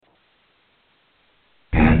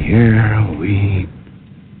Here we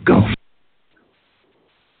go.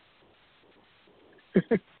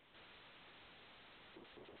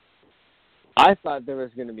 I thought there was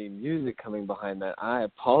going to be music coming behind that. I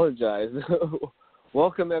apologize.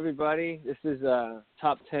 Welcome, everybody. This is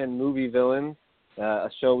Top 10 Movie Villains, a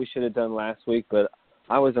show we should have done last week, but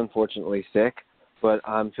I was unfortunately sick, but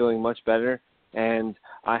I'm feeling much better. And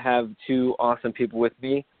I have two awesome people with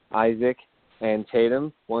me, Isaac and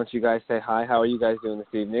Tatum. Why don't you guys say hi? How are you guys doing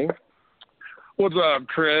this evening? What's up,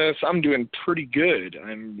 Chris? I'm doing pretty good.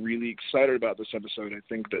 I'm really excited about this episode. I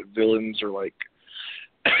think that villains are like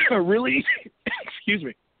a really, excuse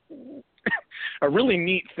me, a really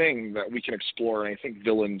neat thing that we can explore. And I think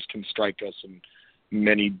villains can strike us in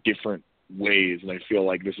many different ways. And I feel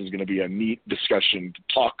like this is going to be a neat discussion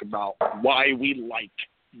to talk about why we like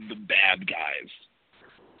the bad guys.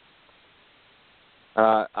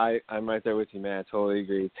 I'm right there with you, man. I totally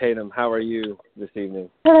agree. Tatum, how are you this evening?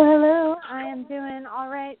 Hello. I am doing all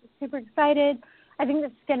right. Super excited. I think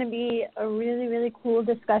this is going to be a really, really cool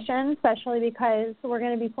discussion, especially because we're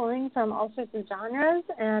going to be pulling from all sorts of genres,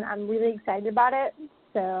 and I'm really excited about it.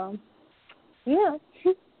 So, yeah.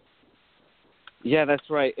 Yeah, that's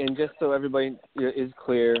right. And just so everybody is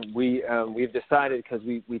clear, we've decided, because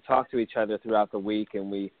we talk to each other throughout the week, and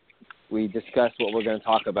we discuss what we're going to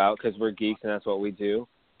talk about because we're geeks and that's what we do.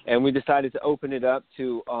 And we decided to open it up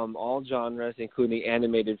to all genres, including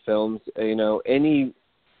animated films. You know, any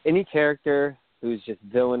character who's just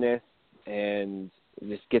villainous and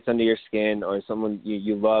just gets under your skin, or someone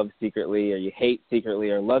you love secretly, or you hate secretly,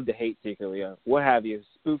 or love to hate secretly, or what have you,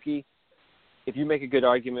 spooky. If you make a good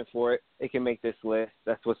argument for it, it can make this list.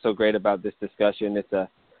 That's what's so great about this discussion. It's a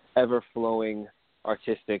ever-flowing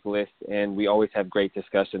artistic list, and we always have great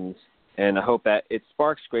discussions. And I hope that it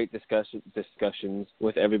sparks great discussions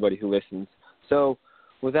with everybody who listens. So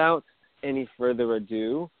without any further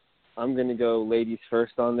ado, I'm going to go ladies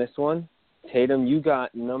first on this one. Tatum, you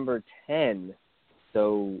got number 10,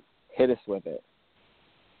 so hit us with it.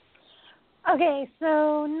 Okay,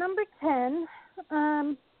 so number 10,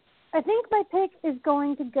 I think my pick is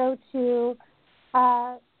going to go to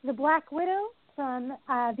the Black Widow from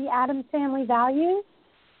the Addams Family Values.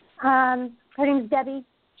 Her name's Debbie.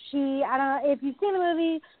 I don't know if you've seen the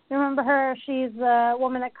movie, you remember her. She's the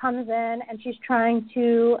woman that comes in and she's trying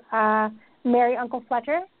to marry Uncle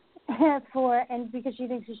Fletcher because she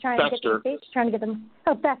thinks she's trying to get them. She's trying to get them.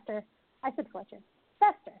 Oh, Fester. I said Fletcher.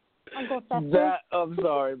 Fester. Uncle Fester. I'm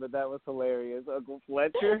sorry, but that was hilarious. Uncle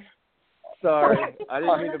Fletcher. Sorry, I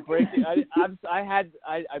didn't mean to break it.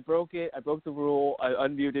 I broke it. I broke the rule. I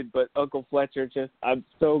unmuted, but Uncle Fletcher. I'm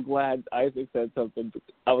so glad Isaac said something.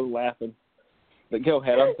 I was laughing. But go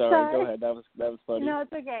ahead. I'm sorry. Go ahead. That was funny. No,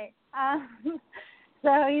 it's okay.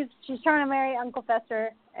 So she's trying to marry Uncle Fester,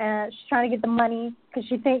 and she's trying to get the money because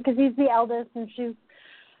he's the eldest, and she's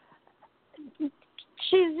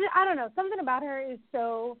I don't know, something about her is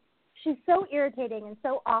she's so irritating and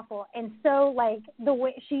so awful, and so like the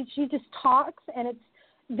way she just talks, and it's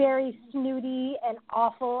very snooty and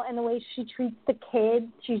awful, and the way she treats the kids,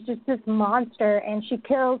 she's just this monster, and she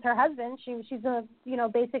kills her husband. She's a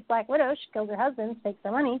basic Black Widow. She kills her husband, takes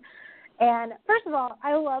their money, and first of all,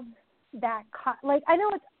 I love that. I know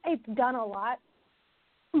it's done a lot,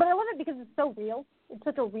 but I love it because it's so real. It's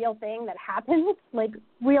such a real thing that happens. Like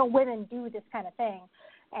real women do this kind of thing,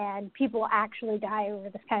 and people actually die over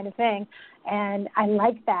this kind of thing, and I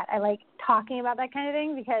like that. I like talking about that kind of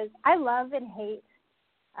thing because I love and hate.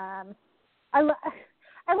 I love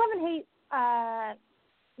and hate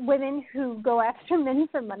women who go after men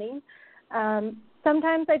for money.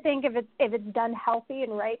 Sometimes I think if it's done healthy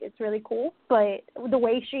and right, it's really cool. But the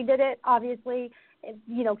way she did it, obviously,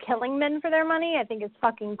 killing men for their money, I think is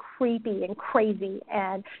fucking creepy and crazy.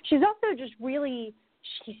 And she's also just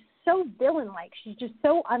she's so villain-like. She's just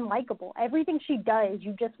so unlikable. Everything she does,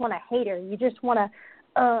 you just want to hate her. You just want to,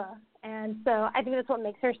 And so I think that's what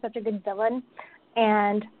makes her such a good villain.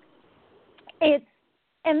 And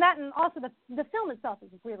and also the film itself is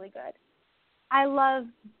really good. I love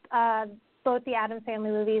both the Addams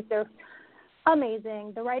Family movies. They're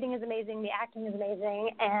amazing. The writing is amazing. The acting is amazing.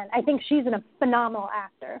 And I think she's a phenomenal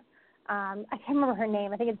actor. I can't remember her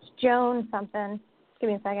name. I think it's Joan something. Give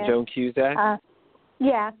me a second. Joan Cusack?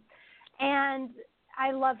 Yeah. And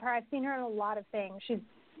I love her. I've seen her in a lot of things. She's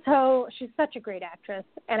such a great actress,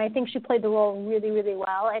 and I think she played the role really, really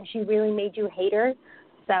well, and she really made you hate her.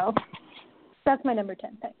 So that's my number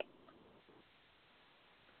 10 pick.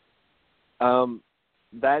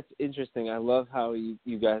 That's interesting. I love how you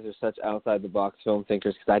guys are such outside-the-box film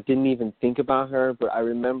thinkers, because I didn't even think about her, but I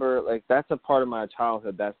remember, that's a part of my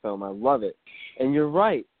childhood, that film. I love it. And you're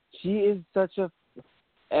right. She is such a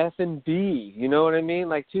F and B. You know what I mean?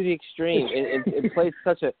 Like to the extreme. It played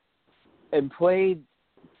such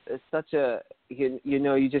a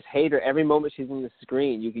you just hate her every moment she's in the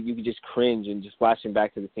screen. You could just cringe and just flashing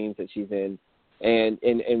back to the scenes that she's in. And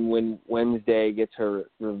when Wednesday gets her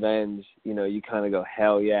revenge, you kind of go,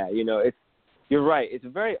 hell yeah. You're right. It's a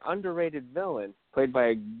very underrated villain played by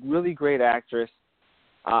a really great actress.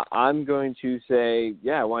 I'm going to say,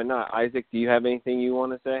 yeah, why not? Isaac, do you have anything you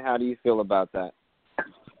want to say? How do you feel about that?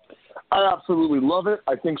 I absolutely love it.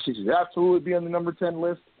 I think she should absolutely be on the number 10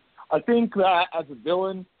 list. I think that as a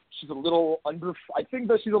villain, she's a little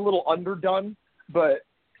underdone, but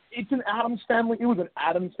it's an Addams Family. It was an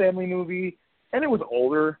Addams Family movie, and it was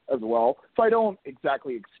older as well. So I don't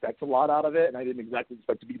exactly expect a lot out of it, and I didn't exactly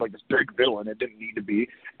expect to be like this big villain. It didn't need to be.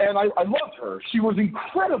 And I loved her. She was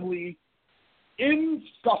incredibly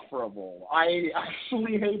insufferable. I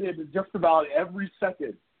actually hated just about every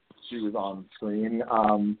second she was on screen.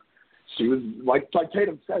 She was, like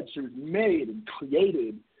Tatum said, she was made and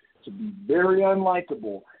created to be very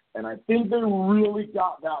unlikable. And I think they really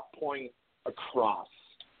got that point across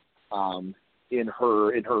in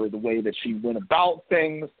her, the way that she went about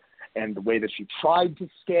things and the way that she tried to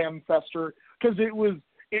scam Fester, because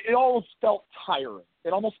it almost felt tiring.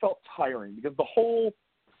 It almost felt tiring because the whole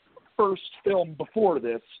first film before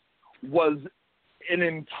this was an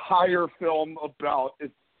entire film about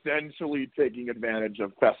essentially taking advantage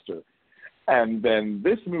of Fester. And then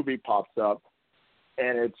this movie pops up,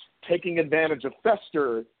 and it's taking advantage of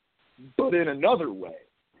Fester, but in another way.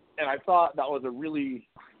 And I thought that was a really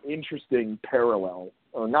interesting parallel,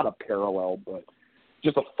 or not a parallel, but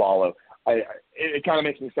just a follow. It kind of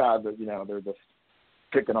makes me sad that, they're just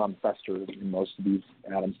picking on Fester in most of these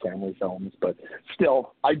Addams Family films. But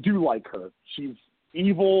still, I do like her. She's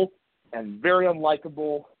evil and very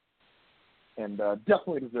unlikable, and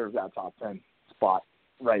definitely deserves that top 10 spot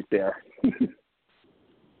right there.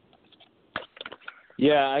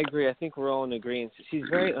 Yeah, I agree. I think we're all in agreement. She's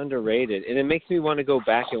very underrated, and it makes me want to go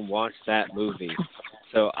back and watch that movie.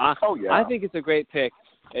 So I think it's a great pick,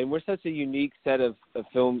 and we're such a unique set of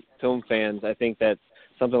film fans. I think that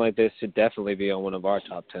something like this should definitely be on one of our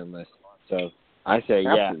top 10 lists. So I say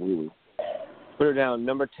absolutely. Yeah. Put her down.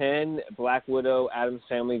 Number 10, Black Widow, Addams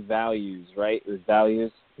Family, Values, right? It was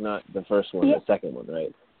Values, not the first one, the second one,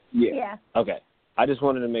 right? Yeah. Okay. I just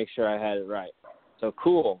wanted to make sure I had it right. So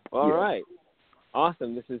cool. All right.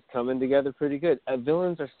 Awesome. This is coming together pretty good.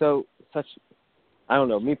 Villains are such, I don't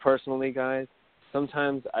know, me personally, guys,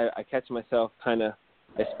 sometimes I catch myself kind of,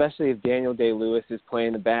 especially if Daniel Day-Lewis is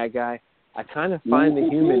playing the bad guy, I kind of find the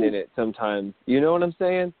human in it sometimes. You know what I'm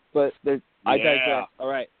saying? But I digress. All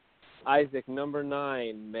right. Isaac, number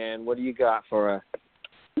 9, man, what do you got for us?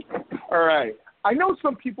 All right. I know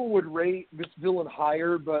some people would rate this villain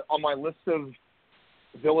higher, but on my list of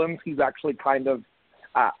villains, he's actually kind of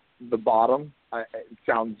at the bottom. It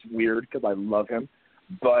sounds weird because I love him,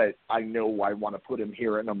 but I know I want to put him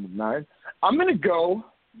here at number 9. I'm going to go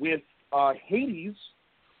with Hades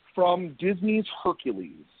from Disney's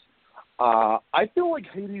Hercules. I feel like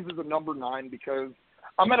Hades is a number 9 because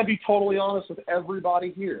I'm going to be totally honest with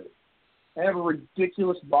everybody here. I have a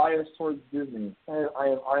ridiculous bias towards Disney.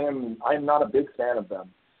 I am not a big fan of them.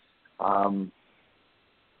 I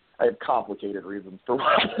have complicated reasons for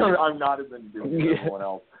why I'm not as into Disney as everyone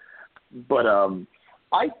else. But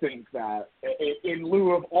I think that in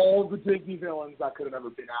lieu of all the Disney villains that could have ever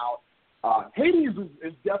been out, Hades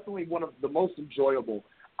is definitely one of the most enjoyable.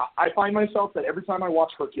 I find myself that every time I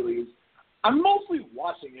watch Hercules, I'm mostly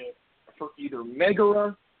watching it for either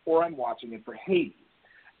Megara or I'm watching it for Hades.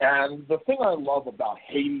 And the thing I love about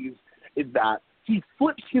Hades is that he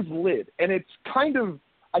flips his lid, and it's kind of,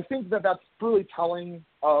 I think that that's really telling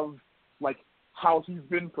of, like, how he's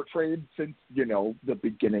been portrayed since, the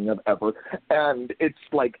beginning of ever. And it's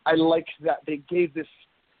like, I like that they gave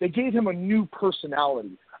him a new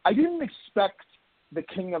personality. I didn't expect the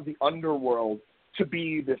King of the Underworld to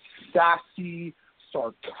be this sassy,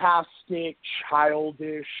 sarcastic,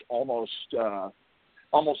 childish, almost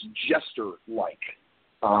jester-like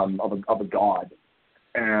of a god.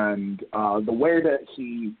 And the way that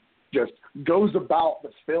he just goes about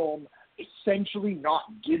the film essentially not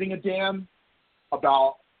giving a damn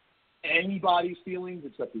about anybody's feelings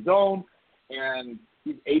except his own, and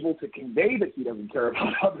he's able to convey that he doesn't care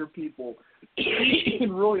about other people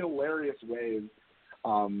in really hilarious ways,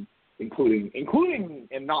 including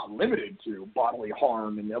and not limited to bodily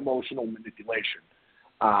harm and emotional manipulation.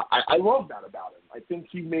 I love that about him. I think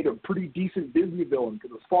he made a pretty decent Disney villain,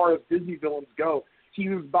 because as far as Disney villains go, he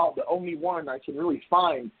was about the only one I can really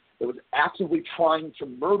find that was actively trying to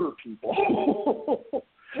murder people.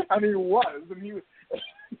 And he was. And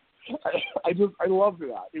I loved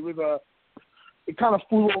that. It kind of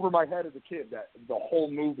flew over my head as a kid that the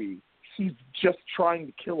whole movie, he's just trying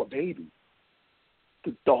to kill a baby.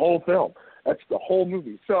 The whole film. That's the whole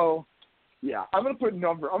movie. So, yeah, I'm gonna put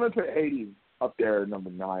Hades up there, number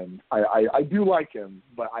 9. I do like him,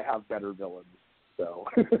 but I have better villains. So.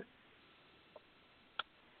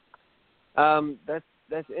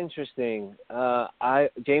 That's interesting.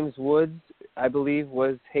 James Woods, I believe,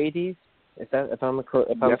 was Hades. If I'm correct,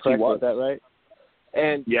 was that right?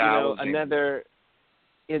 And yeah,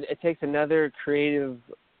 it takes another creative,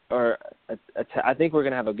 or I think we're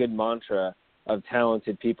gonna have a good mantra of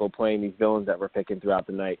talented people playing these villains that we're picking throughout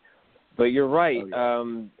the night. But you're right. Oh,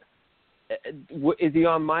 yeah. Is he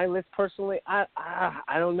on my list personally? I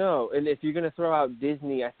don't know. And if you're going to throw out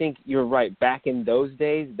Disney, I think you're right. Back in those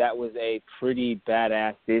days, that was a pretty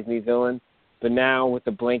badass Disney villain. But now with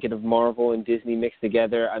the blanket of Marvel and Disney mixed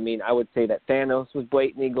together, I mean, I would say that Thanos was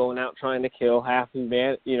blatantly going out trying to kill half of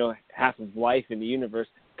life in the universe.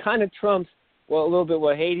 Kind of trumps, a little bit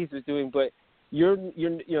what Hades was doing. But you're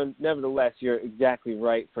nevertheless, you're exactly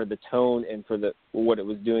right for the tone and for what it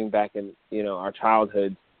was doing back in our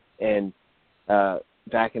childhoods and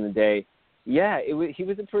back in the day. Yeah, he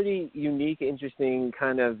was a pretty unique, interesting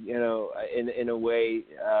kind of in a way.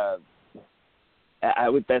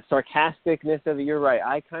 With that sarcasticness of it, you're right.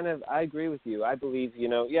 I agree with you. I believe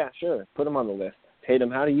yeah, sure, put him on the list. Tatum,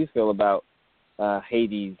 how do you feel about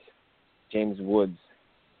Hades, James Woods?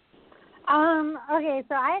 Okay,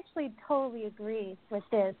 so I actually totally agree with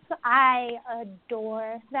this. I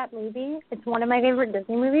adore that movie. It's one of my favorite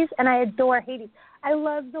Disney movies, and I adore Hades. I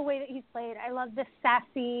love the way that he's played. I love the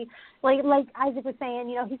sassy, like Isaac was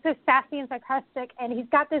saying, he's so sassy and sarcastic, and he's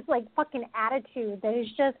got this, fucking attitude that is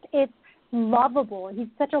just, it's lovable. He's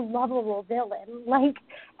such a lovable villain.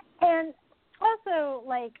 And also,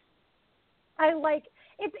 I like,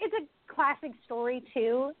 it's a classic story,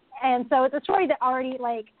 too, and so it's a story that already,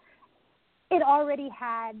 it already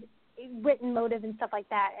had written motive and stuff like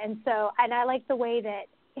that. And I like the way that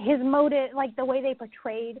his motive, the way they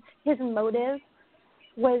portrayed his motive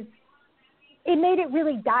it made it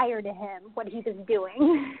really dire to him what he was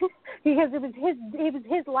doing because it was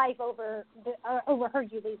his life over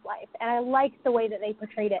Hercules' life. And I liked the way that they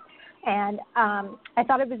portrayed it. And I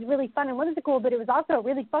thought it was really fun and whimsical, but it was also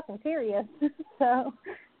really fucking serious. So.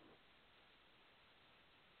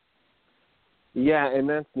 Yeah, and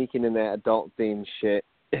that's sneaking in that adult theme shit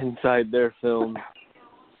inside their film.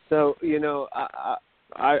 So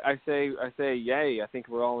I say yay. I think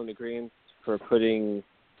we're all in agreement for putting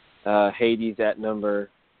Hades at number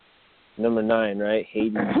 9, right?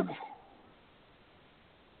 Hades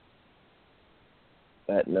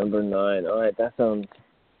at number 9. All right, that sounds.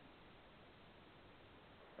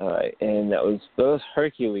 All right, and that was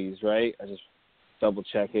Hercules, right? I just double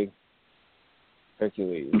checking.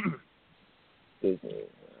 Hercules. Disney.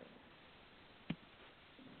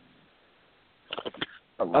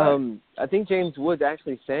 I think James Woods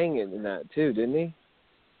actually sang it in that too, didn't he?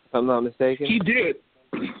 If I'm not mistaken. He did.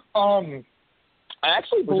 I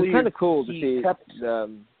actually believe it's kind of cool to see.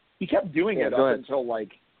 He kept doing it up until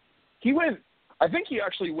he went. I think he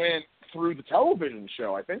actually went through the television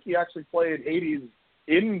show. I think he actually played Hades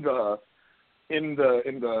in the. I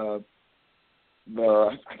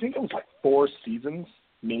think it was 4 seasons.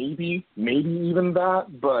 Maybe even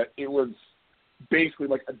that, but it was basically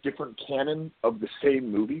a different canon of the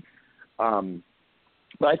same movie.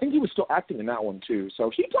 But I think he was still acting in that one too.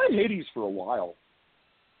 So he played Hades for a while.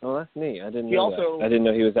 Oh, that's neat. I didn't know that. I didn't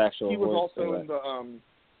know he was actual. He was also in the.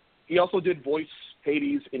 He also did voice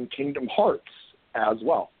Hades in Kingdom Hearts as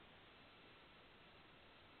well.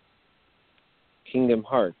 Kingdom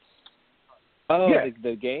Hearts. Oh, yeah.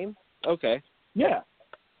 The game? Okay. Yeah.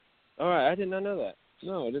 All right, I did not know that.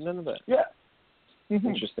 No, I did not know that. Yeah. Mm-hmm.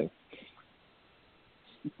 Interesting.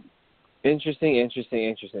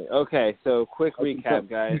 Okay, so quick recap,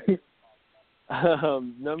 guys.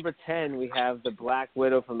 Number 10, we have the Black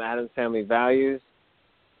Widow from Addams Family Values.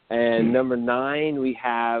 And number 9, we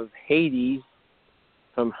have Hades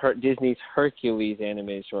from Disney's Hercules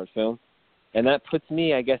animated short film. And that puts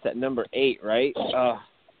me, I guess, at number 8, right?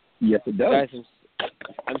 Yes, it does. Guys,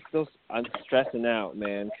 I'm stressing out,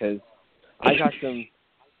 man, because I got some.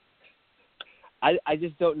 I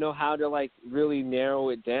just don't know how to really narrow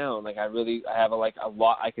it down. I have a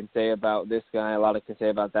lot I can say about this guy, a lot I can say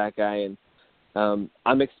about that guy, and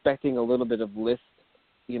I'm expecting a little bit of list,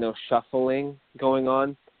 shuffling going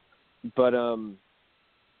on, but I'm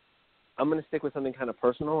gonna stick with something kind of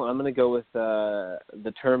personal. I'm gonna go with the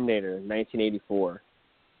Terminator, 1984.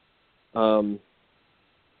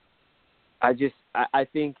 I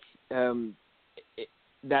think.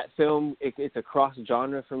 that film, it's a cross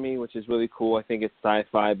genre for me, which is really cool. I think it's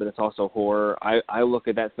sci-fi, but it's also horror. I look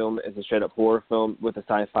at that film as a straight up horror film with a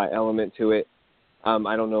sci-fi element to it.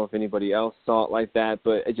 I don't know if anybody else saw it like that,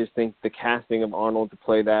 but I just think the casting of Arnold to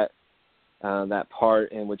play that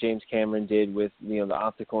part, and what James Cameron did with the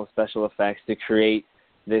optical and special effects to create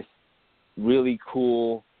this really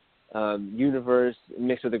cool universe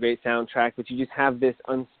mixed with a great soundtrack, but you just have this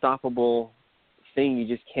unstoppable thing you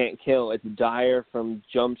just can't kill. It's Dyer from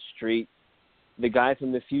Jump Street. The guy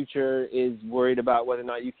from the future is worried about whether or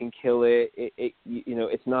not you can kill it.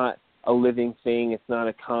 It's not a living thing. It's not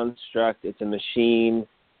a construct. It's a machine.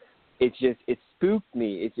 It spooked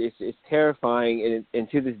me. It's terrifying, and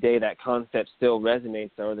to this day that concept still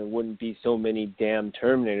resonates, or there wouldn't be so many damn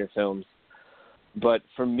Terminator films. But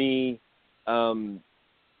for me,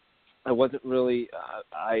 I wasn't really.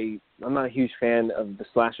 I'm not a huge fan of the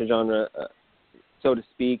slasher genre, so to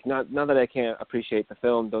speak. Not that I can't appreciate the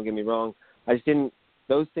film. Don't get me wrong. I just didn't.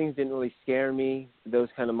 Those things didn't really scare me. Those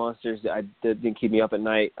kind of monsters that didn't keep me up at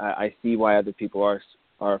night. I see why other people are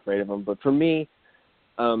afraid of them. But for me,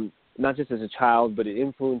 not just as a child, but it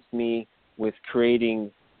influenced me with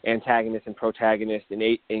creating antagonists and protagonists,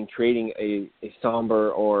 and creating a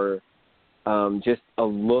somber or just a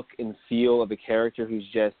look and feel of a character who's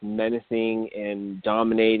just menacing and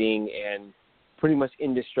dominating and pretty much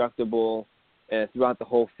indestructible. And throughout the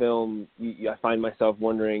whole film, I find myself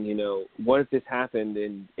wondering, what if this happened?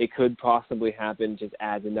 And it could possibly happen. Just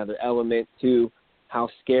adds another element to how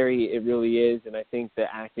scary it really is. And I think the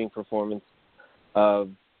acting performance of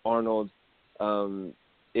Arnold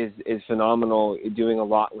is phenomenal. Doing a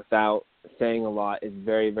lot without saying a lot is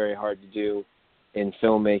very, very hard to do in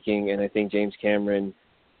filmmaking, and I think James Cameron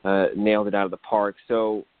nailed it out of the park.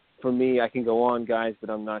 So for me, I can go on, guys, but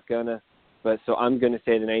I'm not gonna. So I'm gonna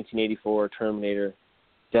say the 1984 Terminator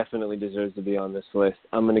definitely deserves to be on this list.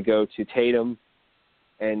 I'm gonna go to Tatum,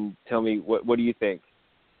 and tell me what do you think?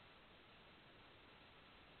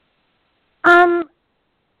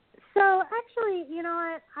 So actually, you know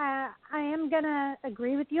what? I am gonna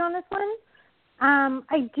agree with you on this one.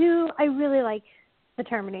 I really like the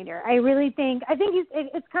Terminator. I think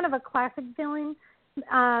it's kind of a classic villain,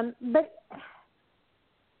 but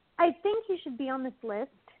I think he should be on this list.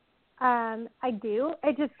 I do.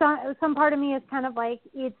 I just some part of me is kind of like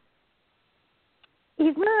he's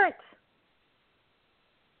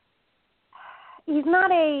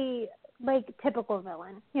not a typical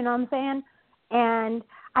villain. You know what I'm saying? And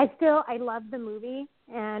I love the movie,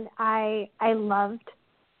 and I loved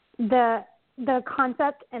the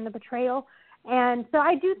concept and the portrayal. And so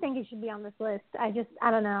I do think he should be on this list. I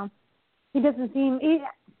don't know. He doesn't seem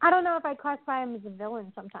I don't know if I classify him as a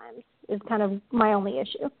villain sometimes, is kind of my only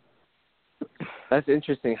issue. That's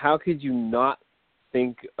interesting. How could you not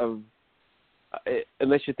think of,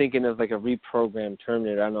 unless you're thinking of like a reprogrammed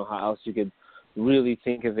Terminator, I don't know how else you could really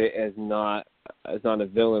think of it as not a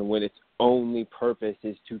villain when its only purpose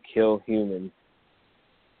is to kill humans.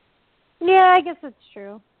 Yeah, I guess that's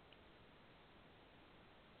true.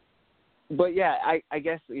 But yeah, I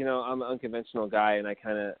guess, I'm an unconventional guy, and I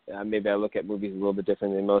kind of, maybe I look at movies a little bit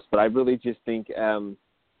differently than most, but I really just think,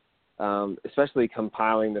 especially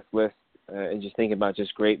compiling this list and just thinking about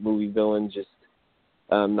just great movie villains, just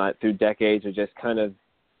not through decades, or just kind of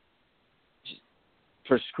just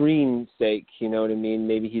for screen's sake, you know what I mean?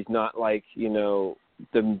 Maybe he's not like,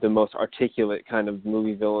 the most articulate kind of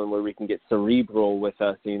movie villain where we can get cerebral with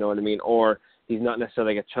us, you know what I mean? Or he's not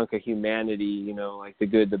necessarily like a chunk of humanity, like the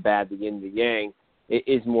good, the bad, the yin, the yang. It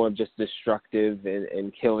is more of just destructive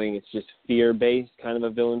and killing. It's just fear-based kind of a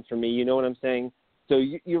villain for me. You know what I'm saying? So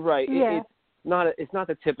you're right. Yeah. It's not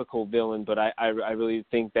the typical villain, but I really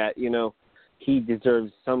think that, he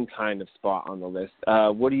deserves some kind of spot on the list.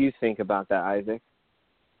 What do you think about that, Isaac?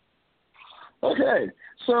 Okay,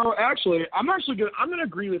 so actually, I'm going to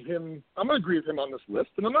agree with him. I'm going to agree with him on this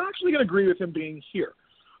list, and I'm actually going to agree with him being here.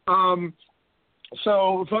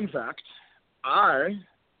 So, fun fact, I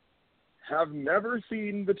have never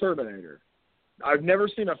seen the Terminator. I've never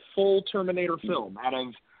seen a full Terminator film out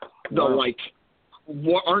of the,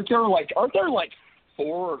 aren't there 4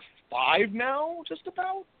 or 5 now, just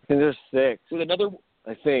about? I think there's 6. With another,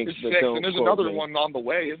 I think. there's 6, and there's another one on the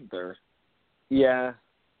way, isn't there? Yeah.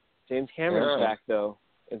 James Cameron's back, though,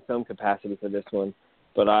 in some capacity for this one.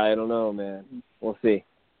 But I don't know, man. We'll see.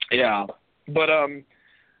 Yeah. But,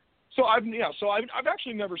 So I've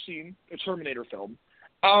actually never seen a Terminator film,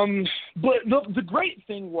 but the great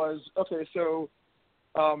thing was, okay, so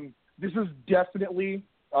this is definitely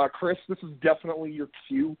Chris. This is definitely your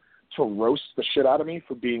cue to roast the shit out of me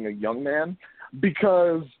for being a young man,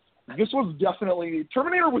 because this was definitely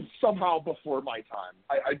Terminator was somehow before my time.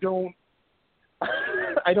 I don't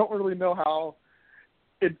I don't really know how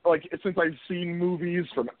it since I've seen movies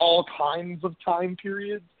from all kinds of time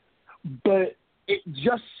periods, but it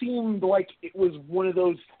just seemed like it was one of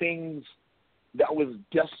those things that was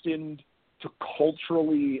destined to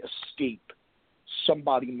culturally escape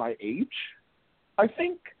somebody my age, I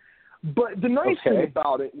think. But the nice thing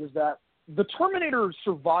about it was that the Terminator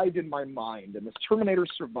survived in my mind, and this Terminator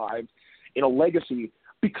survived in a legacy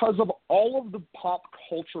because of all of the pop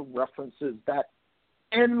culture references that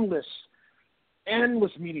endless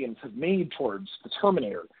mediums have made towards the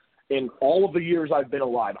Terminator in all of the years I've been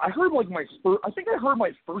alive. I heard I think I heard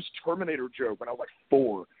my first Terminator joke when I was like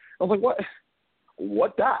 4. I was like,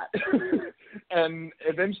 what that? And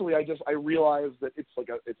eventually I realized that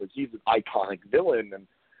he's an iconic villain, and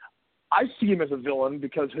I see him as a villain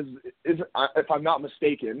because if I'm not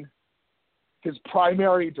mistaken, his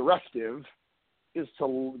primary directive is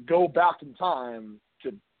to go back in time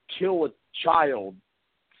to kill a child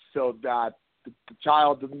so that the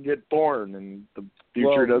child doesn't get born and the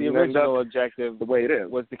future doesn't end up the original objective the way it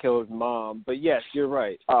is. Was to kill his mom. But yes, you're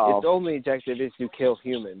right. Its only objective is to kill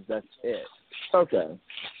humans. That's it. Okay.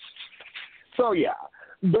 So yeah,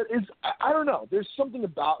 but I don't know. There's something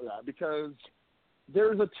about that because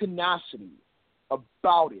there's a tenacity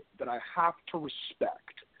about it that I have to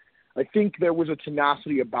respect. I think there was a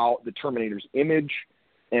tenacity about the Terminator's image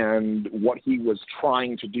and what he was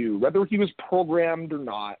trying to do, whether he was programmed or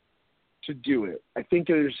not to do it. I think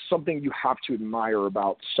there's something you have to admire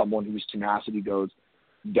about someone whose tenacity goes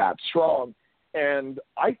that strong. And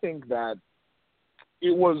I think that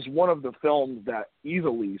it was one of the films that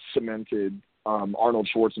easily cemented Arnold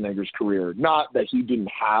Schwarzenegger's career. Not that he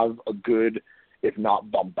didn't have a good, if not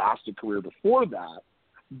bombastic career before that,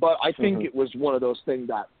 but I think it was one of those things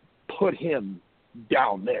that put him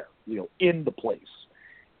down there, in the place.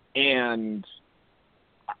 And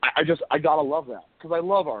I gotta love that because I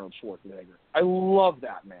love Arnold Schwarzenegger. I love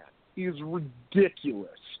that man. He's ridiculous.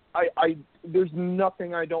 There's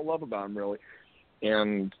nothing I don't love about him really.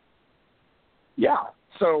 And yeah,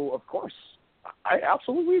 so of course I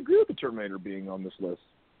absolutely agree with the Terminator being on this list.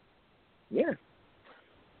 Yeah.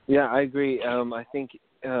 Yeah, I agree. I think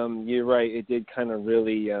you're right. It did kind of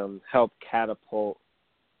really help catapult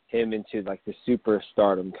him into like the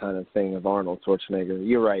superstardom kind of thing of Arnold Schwarzenegger.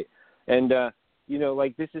 You're right. And,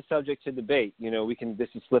 this is subject to debate. This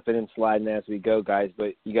is slipping and sliding as we go, guys,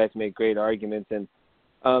 but you guys make great arguments. And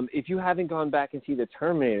if you haven't gone back and see the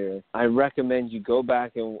Terminator, I recommend you go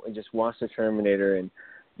back and just watch the Terminator and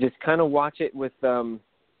just kind of watch it with,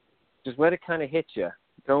 just let it kind of hit you.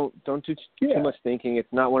 Don't do too much thinking.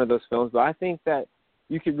 It's not one of those films, but I think that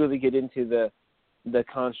you could really get into the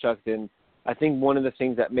construct. And I think one of the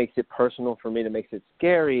things that makes it personal for me, that makes it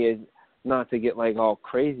scary, is not to get like all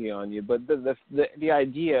crazy on you, but the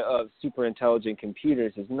idea of super intelligent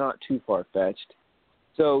computers is not too far fetched.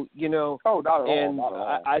 So not at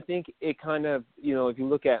all. I think it kind of if you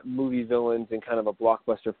look at movie villains in kind of a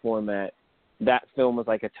blockbuster format, that film was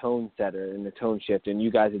like a tone setter and a tone shift, and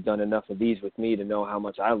you guys have done enough of these with me to know how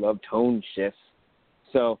much I love tone shifts.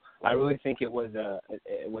 So I really think it was a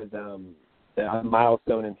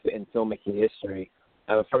milestone in filmmaking history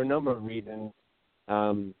for a number of reasons.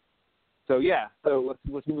 So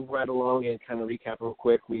let's move right along and kind of recap real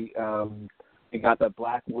quick. We got the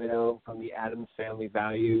Black Widow from the Addams Family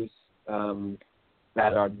Values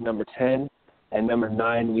at our number 10, and number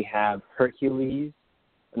 9 we have Hades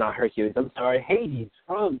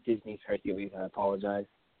from Disney's Hercules. I apologize.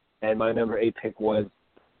 And my number 8 pick was,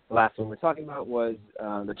 the last one we're talking about was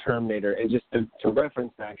the Terminator. And just to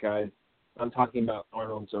reference that, guys, I'm talking about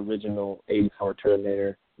Arnold's original 84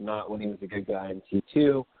 Terminator, not when he was a good guy in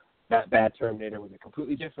T2. That bad Terminator was a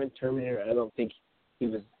completely different Terminator. I don't think he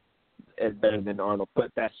was as better than Arnold,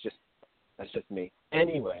 but that's just me.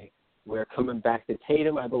 Anyway, we're coming back to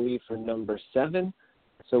Tatum, I believe, for number 7.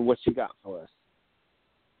 So what you got for us?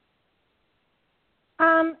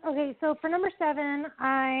 Okay, so for number 7,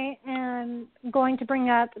 I am going to bring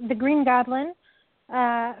up the Green Goblin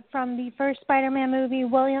from the first Spider-Man movie,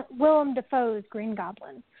 Willem Dafoe's Green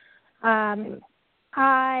Goblin.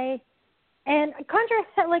 I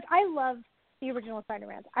love the original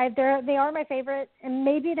Spider-Man. They are my favorite, and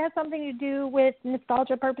maybe it has something to do with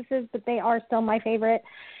nostalgia purposes, but they are still my favorite,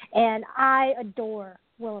 and I adore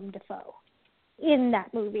Willem Dafoe in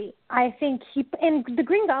that movie. I think and the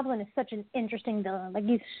Green Goblin is such an interesting villain. Like,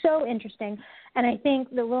 he's so interesting, and I think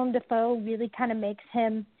that Willem Dafoe really kind of makes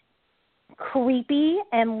him creepy,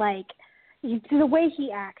 and the way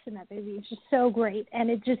he acts in that movie is just so great, and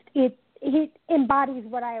it he embodies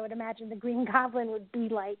what I would imagine the Green Goblin would be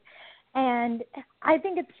like. And I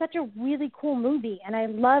think it's such a really cool movie, and I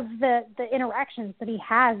love the interactions that he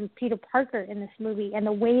has with Peter Parker in this movie and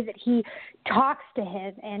the way that he talks to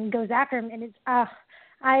him and goes after him. And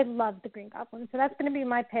I love the Green Goblin. So that's going to be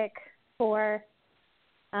my pick for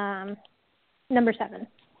number 7.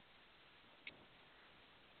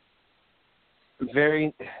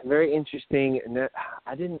 Very, very interesting. And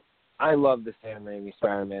I love the Sam Raimi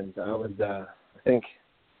Spider-Man. I was, I think,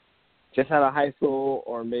 just out of high school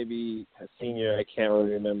or maybe a senior. I can't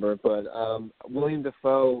really remember. But William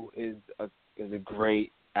Dafoe is a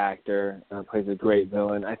great actor. Plays a great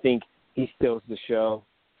villain. I think he steals the show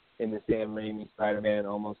in the Sam Raimi Spider-Man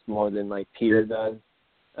almost more than like Peter does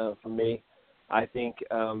for me. I think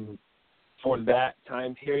for that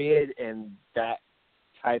time period and that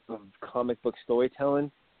type of comic book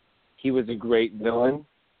storytelling, he was a great villain.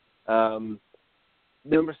 Number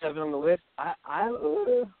 7 on the list, I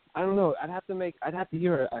don't know. I'd have to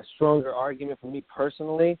hear a stronger argument from me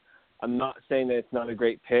personally. I'm not saying that it's not a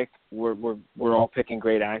great pick. We're all picking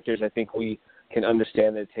great actors. I think we can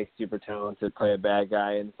understand that it takes super talent to play a bad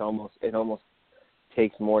guy, and it almost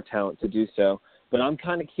takes more talent to do so. But I'm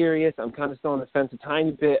kind of curious. I'm kind of still on the fence a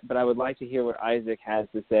tiny bit, but I would like to hear what Isaac has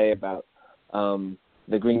to say about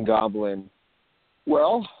the Green Goblin.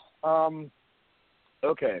 Well,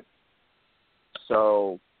 okay.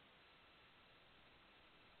 So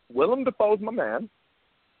Willem Dafoe's my man,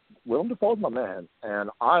 and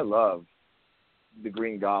I love the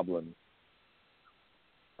Green Goblin.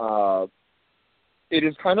 It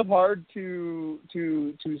is kind of hard to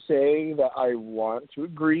say that I want to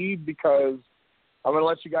agree because I'm going to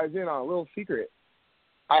let you guys in on a little secret.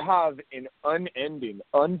 I have an unending,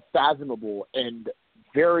 unfathomable, and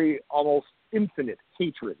very almost infinite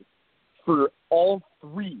hatred for all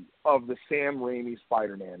 3 of the Sam Raimi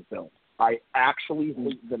Spider-Man films. I actually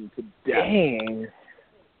hate them to death. Dang.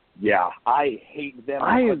 Yeah, I hate them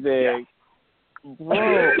to to death.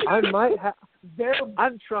 Bro, I might have.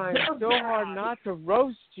 I'm trying they're so bad. hard not to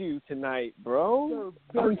roast you tonight, bro.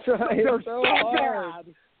 They're I'm trying so so hard.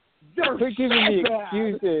 bad. They're Quit giving so me bad.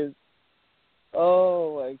 excuses.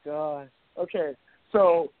 Oh my god. Okay,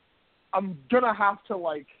 so I'm gonna have to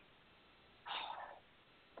like.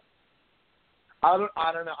 I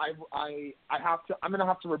don't know. I have to. I'm gonna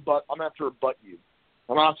have to rebut you.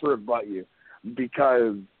 I'm gonna have to rebut you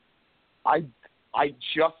because I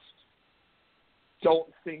just don't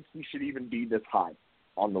think he should even be this high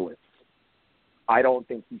on the list. I don't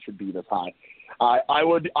think he should be this high. I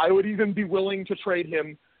would even be willing to trade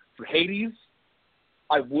him for Hades.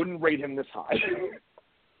 I wouldn't rate him this high.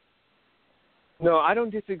 No, I don't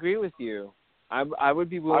disagree with you. I would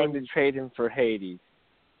be willing to trade him for Hades.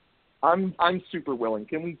 I'm super willing.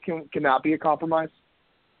 Can that be a compromise?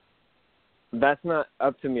 That's not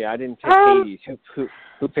up to me. I didn't pick Hades.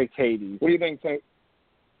 Who picked Hades? What do you think, Tate?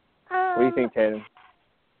 What do you think, Tatum?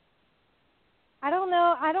 I don't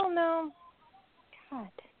know. God.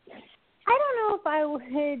 I don't know if I would.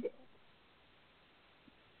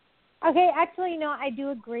 Okay, actually, no, I do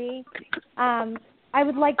agree. I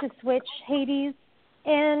would like to switch Hades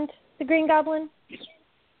and the Green Goblin.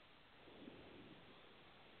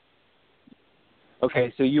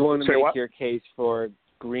 Okay, so you want to Say make what? your case for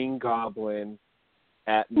Green Goblin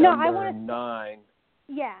at number 9.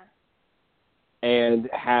 Yeah. And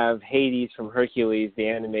have Hades from Hercules, the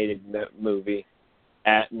animated movie,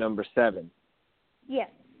 at number 7. Yes.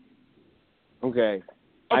 Okay.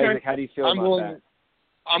 Isaac, how do you feel about that?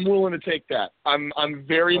 I'm willing to take that. I'm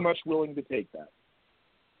very much willing to take that.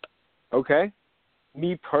 Okay.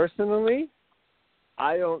 Me personally,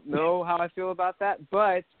 I don't know how I feel about that,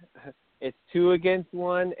 but it's 2 against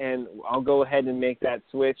 1, and I'll go ahead and make that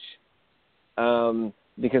switch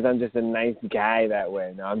because I'm just a nice guy that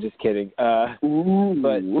way. No, I'm just kidding. But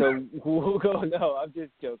so we'll go. No, I'm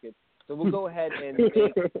just joking. So we'll go ahead and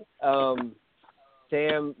make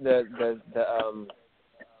Sam the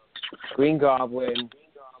Green Goblin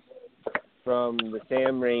from the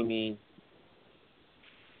Sam Raimi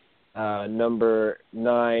number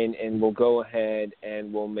 9, and we'll go ahead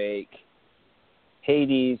and we'll make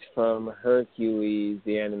Hades from Hercules,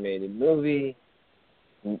 the animated movie,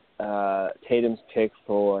 Tatum's pick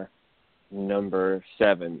for number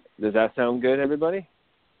 7. Does that sound good, everybody?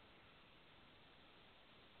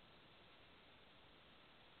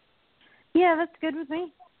 Yeah, that's good with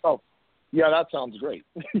me. Oh, yeah, that sounds great.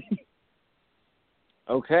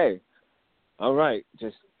 Okay. All right.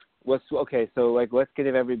 So let's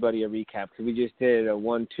give everybody a recap because we just did a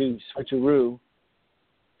 1-2 switcheroo.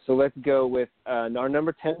 So let's go with our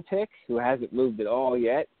number 10 pick, who hasn't moved at all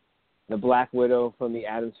yet, the Black Widow from the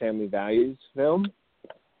Addams Family Values film.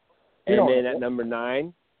 And then at number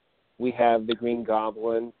 9, we have the Green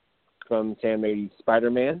Goblin from Sam Raimi's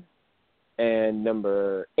Spider-Man. And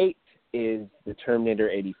number 8 is the Terminator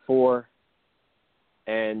 84.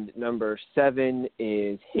 And number 7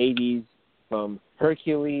 is Hades from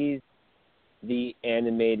Hercules, the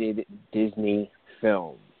animated Disney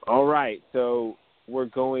film. All right, so we're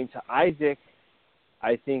going to Isaac,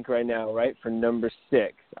 I think right now, right, for number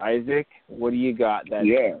 6. Isaac, what do you got that's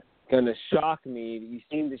going to shock me? You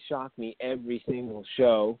seem to shock me every single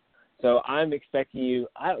show. So I'm expecting you.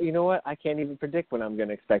 You know what? I can't even predict what I'm going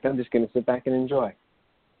to expect. I'm just going to sit back and enjoy.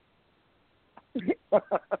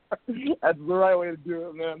 That's the right way to do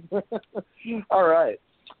it, man. All right.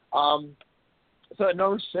 So at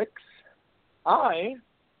number 6, I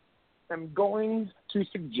am going to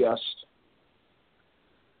suggest,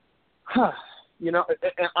 you know,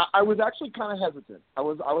 I was actually kind of hesitant. I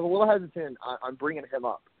was a little hesitant on bringing him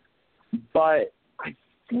up, but I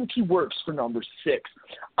think he works for number 6.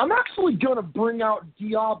 I'm actually going to bring out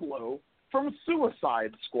Diablo from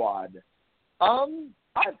Suicide Squad. I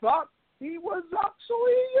thought he was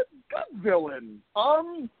actually a good villain.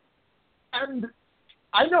 And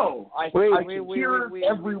I know I can hear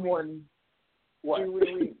everyone. What?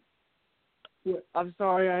 Wait. I'm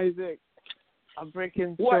sorry, Isaac. I'm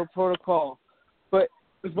breaking show protocol. But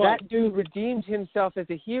that dude redeemed himself as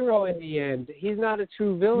a hero in the end. He's not a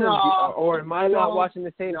true villain. Or am I not watching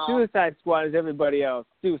the same Suicide Squad as everybody else?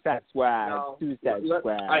 Suicide Squad. Suicide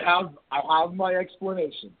Squad. I have my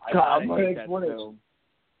explanation. I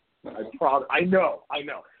know.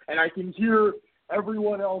 And I can hear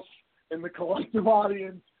everyone else in the collective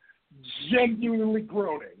audience genuinely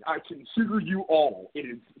groaning. I can hear you all.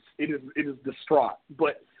 It is distraught.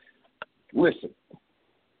 But listen,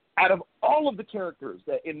 out of all of the characters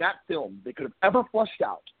that in that film they could have ever fleshed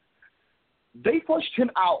out, they fleshed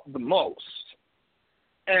him out the most.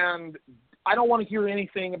 And I don't want to hear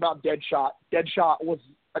anything about Deadshot. Deadshot was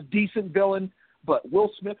a decent villain, but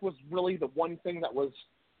Will Smith was really the one thing that was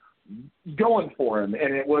going for him,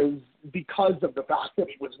 and it was because of the fact that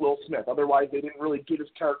it was Will Smith. Otherwise, they didn't really give his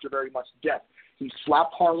character very much depth. He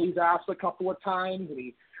slapped Harley's ass a couple of times, and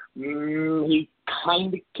he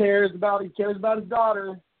kind of cares about his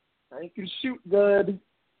daughter. He can shoot good.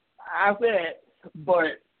 That's it.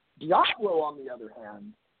 But Diablo, on the other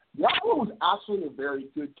hand, Diablo was actually a very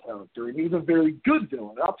good character, and he's a very good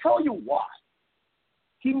villain. And I'll tell you why.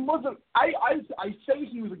 He wasn't. I say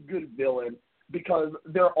he was a good villain because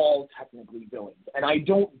they're all technically villains, and I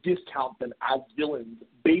don't discount them as villains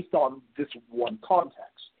based on this one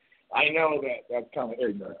context. I know that that's kind of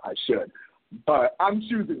ignorant. I should, but I'm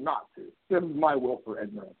choosing not to. This is my will for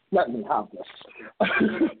ignorance. Let me have this.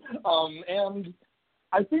 And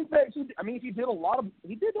I think that he did a lot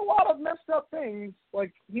of messed up things.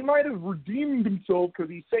 Like, he might have redeemed himself because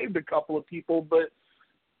he saved a couple of people, but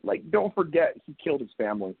like, don't forget he killed his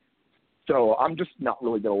family. So I'm just not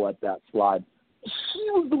really gonna let that slide. He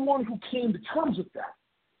was the one who came to terms with that.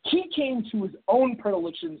 He came to his own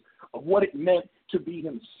predilections of what it meant to be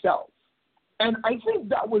himself. And I think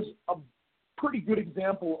that was a pretty good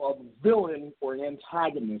example of a villain or an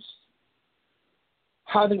antagonist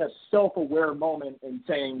having a self-aware moment and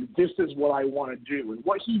saying, this is what I want to do. And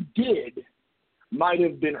what he did might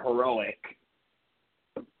have been heroic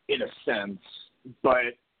in a sense,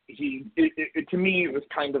 but to me, it was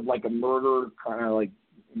kind of like a murder, kind of like,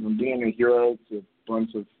 you know, being a hero to a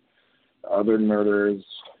bunch of other murderers.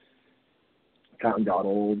 Kind of got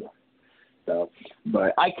old. So,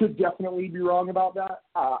 but I could definitely be wrong about that.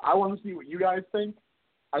 I want to see what you guys think.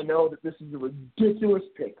 I know that this is a ridiculous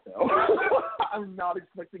pick, though. I'm not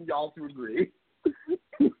expecting y'all to agree.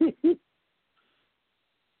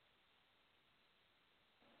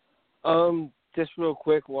 Just real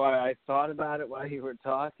quick, while I thought about it while you were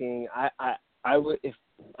talking, I would, if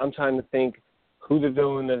I'm trying to think who the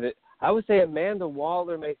villain of it, I would say Amanda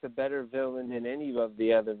Waller makes a better villain than any of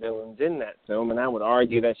the other villains in that film, and I would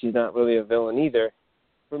argue that she's not really a villain either.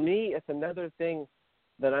 For me, it's another thing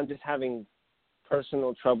that I'm just having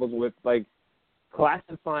personal troubles with, like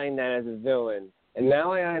classifying that as a villain. And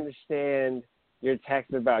now I understand your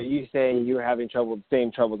text about you saying you were having trouble, the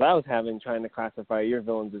same troubles I was having trying to classify your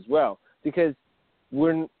villains as well. Because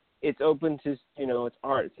it's open to, you know, it's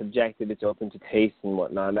art, it's subjective, it's open to taste and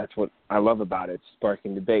whatnot. And that's what I love about it,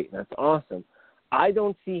 sparking debate. And that's awesome. I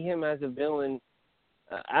don't see him as a villain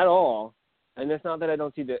at all. And it's not that I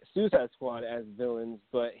don't see the Suicide Squad as villains,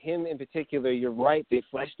 but him in particular, you're right, they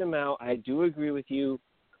fleshed him out. I do agree with you.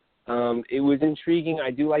 It was intriguing.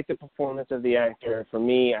 I do like the performance of the actor. For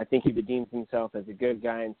me, I think he redeems himself as a good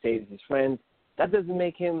guy and saves his friends. That doesn't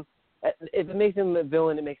make him if it makes him a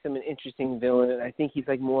villain, it makes him an interesting villain. And I think he's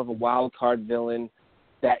like more of a wild card villain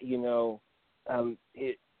that,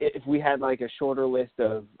 if we had like a shorter list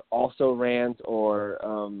of also rants or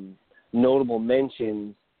notable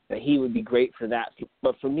mentions, that he would be great for that.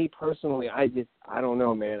 But for me personally, I don't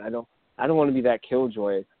know, man. I don't want to be that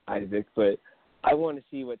killjoy, Isaac, but I want to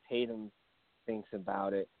see what Tatum thinks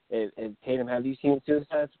about it. And Tatum, have you seen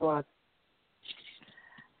Suicide Squad?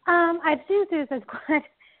 I've seen Suicide Squad.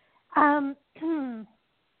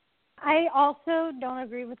 I also don't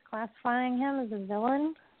agree with classifying him as a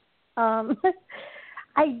villain.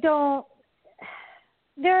 I don't.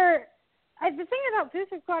 The thing about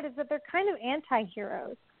Suicide Squad is that they're kind of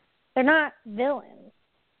anti-heroes. They're not villains,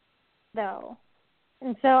 though,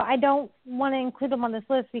 and so I don't want to include them on this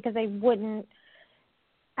list because I wouldn't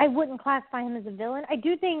classify him as a villain. I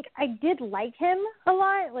do think I did like him a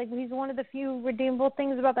lot. Like, he's one of the few redeemable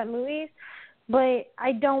things about that movie. But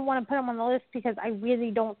I don't want to put him on the list because I really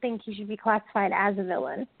don't think he should be classified as a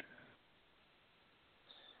villain.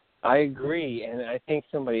 I agree, and I think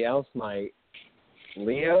somebody else might.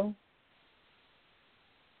 Leo?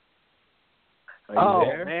 Are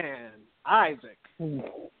you there? Man. Isaac.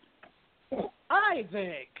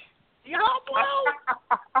 Diablo?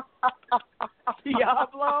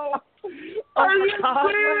 Diablo? Are you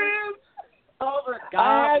serious? Over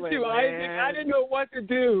I had Goblin, to, man. Isaac. I didn't know what to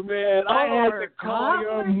do, man. I had to call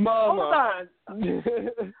your mama.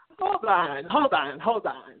 Hold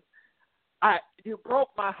on. You broke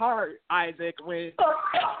my heart, Isaac, when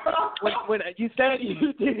you said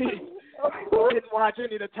you didn't watch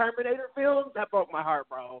any of the Terminator films. That broke my heart,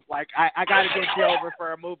 bro. Like, I got to get you over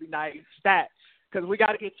for a movie night stat, because we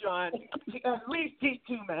got to get you on at least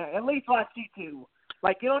T2, man. At least watch T2.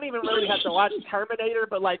 Like, you don't even really have to watch Terminator,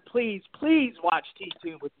 but, like, please watch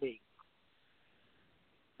T2 with me.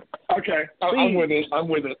 Okay, I'm with it.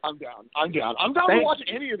 I'm down. I'm down to watch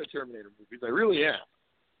any of the Terminator movies. I really am.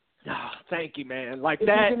 Oh, thank you, man. Like, If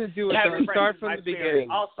that. you're gonna do it, that then start refreshes from my the spirit.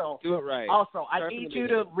 beginning. Also, do it right. Also, I Start need from the you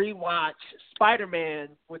to rewatch Spider-Man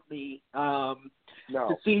with me to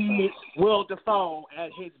No. see Will Dafoe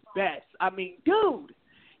at his best. I mean, dude,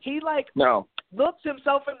 he, like, No. looks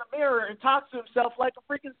himself in the mirror and talks to himself like a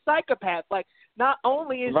freaking psychopath. Like, not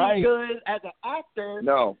only is Right. he good as an actor,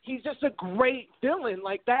 No. he's just a great villain.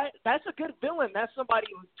 Like, that's a good villain. That's somebody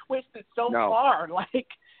who's twisted so No. far.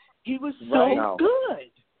 Like, he was so Right. No.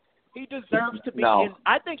 good. He deserves to be No. in,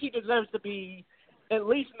 I think he deserves to be at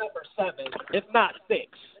least number 7, if not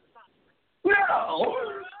 6.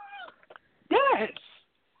 No. Yes.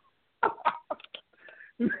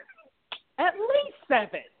 At least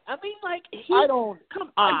 7. I mean, like, I don't.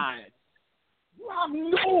 come on. You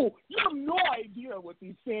have no idea what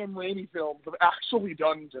these Sam Raimi films have actually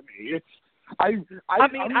done to me. It's. I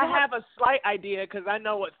have a slight idea because I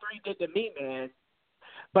know what 3 did to me, man.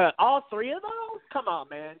 But all 3 of those? Come on,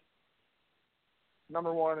 man.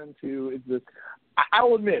 Number 1 and 2 is this.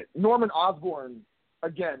 I'll admit, Norman Osborn.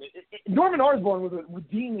 Again, Norman Osborn was an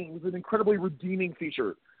incredibly redeeming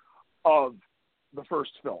feature of the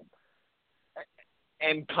first film,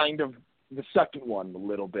 and kind of the second one a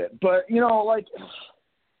little bit. But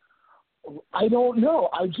I don't know.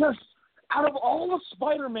 I just, out of all the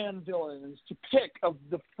Spider-Man villains to pick of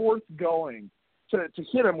the fourth going to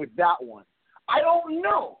hit him with that one, I don't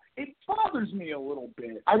know. It bothers me a little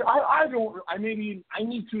bit. I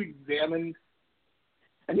need to examine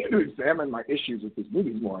my issues with this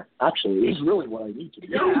movie more. Actually, is really what I need to do.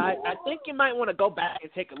 Yeah, I think you might want to go back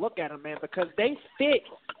and take a look at them, man, because they fit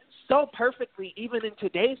so perfectly even in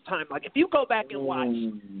today's time. Like, if you go back and watch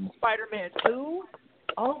Spider-Man 2,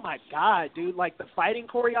 oh, my God, dude. Like, the fighting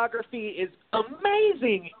choreography is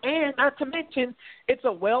amazing. And not to mention, it's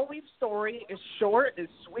a well-weaved story. It's short.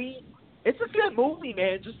 It's sweet. It's a good movie,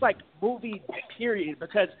 man, just like movie period,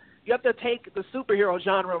 because you have to take the superhero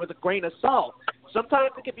genre with a grain of salt.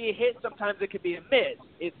 Sometimes it could be a hit. Sometimes it could be a miss.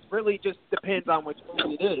 It really just depends on which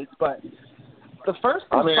movie it is. But the first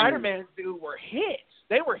two Spider-Mans, dude, were hits.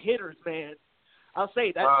 They were hitters, man. I'll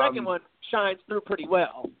say that second one shines through pretty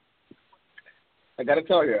well. I got to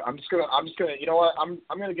tell you, I'm just gonna. You know what? I'm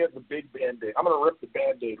gonna get the big Band-Aid. I'm gonna rip the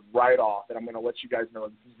Band-Aid right off, and I'm gonna let you guys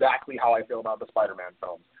know exactly how I feel about the Spider-Man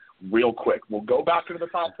films. Real quick, we'll go back into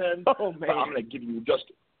the top 10. Oh, man. But I'm gonna give you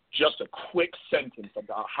just a quick sentence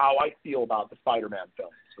about how I feel about the Spider-Man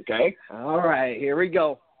films. Okay? All right, here we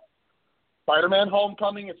go. Spider-Man: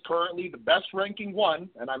 Homecoming is currently the best ranking one,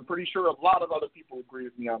 and I'm pretty sure a lot of other people agree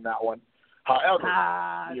with me on that one. However,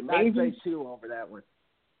 the Amazing I'd say 2 over that one.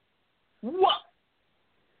 What?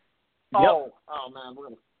 Yep. Oh man,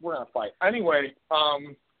 we're gonna fight. Anyway,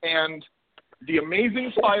 and the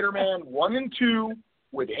Amazing Spider-Man 1 and 2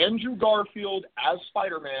 with Andrew Garfield as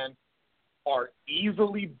Spider-Man are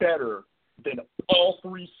easily better than all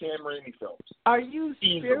 3 Sam Raimi films. Are you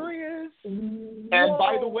Easily. serious? And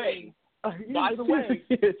by the way, I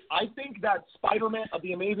serious? think that Spider-Man,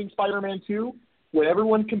 The Amazing Spider-Man 2, when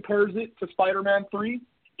everyone compares it to Spider-Man 3,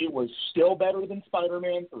 it was still better than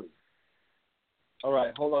Spider-Man 3. All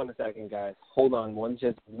right, hold on a second, guys. Hold on, one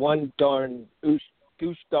darn goose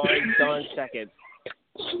darn second.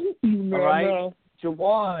 No, All right, no.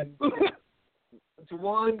 Jawan,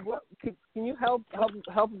 what, can you help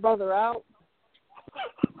a brother out?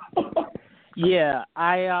 Yeah,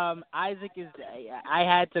 Isaac is. I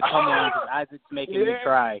had to come on because Isaac's making me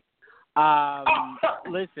cry.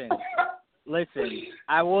 Listen.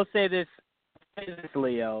 I will say this,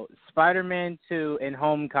 Leo. Spider-Man 2 and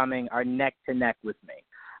Homecoming are neck to neck with me.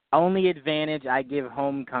 Only advantage I give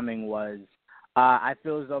Homecoming was I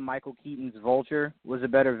feel as though Michael Keaton's Vulture was a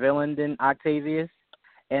better villain than Octavius,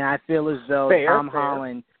 and I feel as though Tom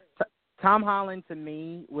Holland to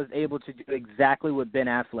me was able to do exactly what Ben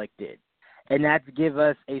Affleck did, and that's give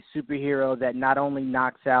us a superhero that not only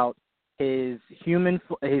knocks out his human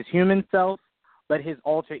self, but his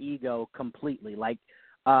alter ego completely. Like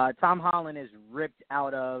Tom Holland is ripped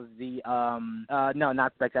out of the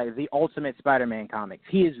the Ultimate Spider-Man comics.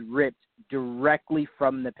 He is ripped directly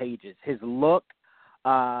from the pages. His look,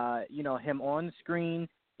 him on screen,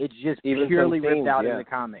 it's just Even purely some scenes, ripped out in the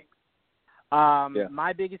comics.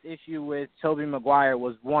 My biggest issue with Tobey Maguire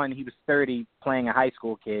was, 1, he was 30 playing a high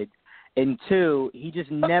school kid, and 2, he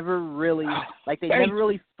just never really they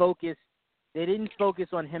didn't focus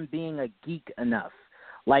on him being a geek enough.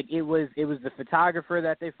 Like it was the photographer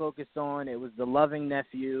that they focused on, it was the loving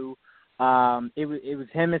nephew, it was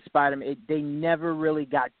him as Spider-Man. They never really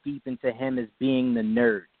got deep into him as being the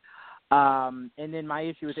nerd. And then my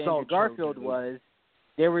issue with Andrew Garfield was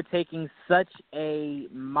they were taking such a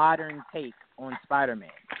modern take on Spider-Man,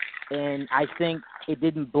 and I think it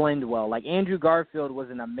didn't blend well. Like, Andrew Garfield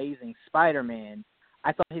was an amazing Spider-Man.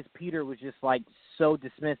 I thought his Peter was just, so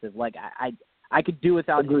dismissive. Like, I could do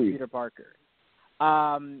without his Peter Parker.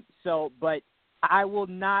 But I will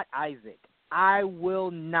not, Isaac. I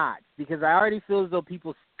will not, because I already feel as though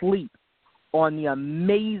people sleep on the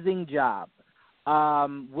amazing job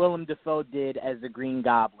Willem Dafoe did as the Green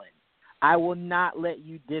Goblin. I will not let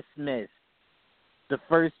you dismiss the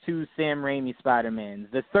first 2 Sam Raimi Spider-Mans.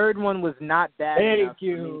 The third one was not bad enough for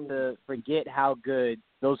me to forget how good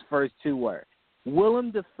those first 2 were.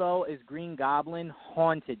 Willem Dafoe as Green Goblin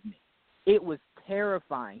haunted me. It was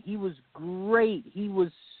terrifying. He was great. He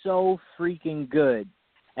was so freaking good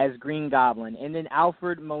as Green Goblin. And then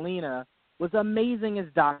Alfred Molina was amazing as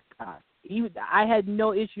Doc Ock. I had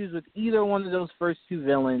no issues with either one of those first 2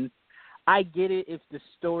 villains. I get it if the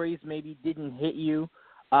stories maybe didn't hit you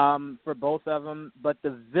for both of them, but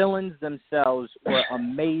the villains themselves were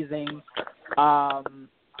amazing. And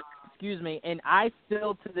I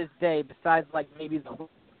still, to this day, besides maybe the whole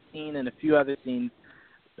scene and a few other scenes,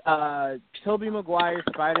 Tobey Maguire's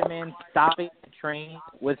Spider-Man stopping the train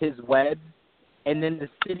with his webs, and then the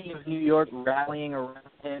city of New York rallying around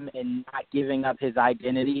him and not giving up his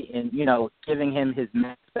identity and, giving him his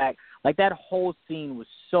mask back. That whole scene was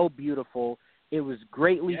so beautiful. It was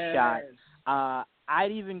greatly shot.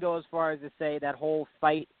 I'd even go as far as to say that whole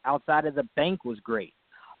fight outside of the bank was great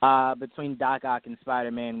between Doc Ock and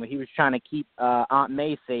Spider-Man when he was trying to keep Aunt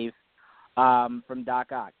May safe from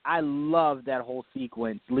Doc Ock. I love that whole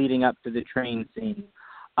sequence leading up to the train scene.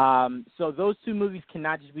 So those 2 movies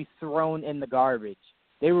cannot just be thrown in the garbage.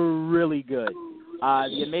 They were really good.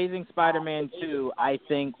 The Amazing Spider-Man 2, I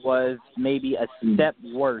think, was maybe a step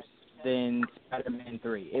worse than Spider-Man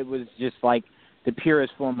 3. It was just the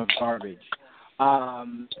purest form of garbage.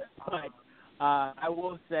 But I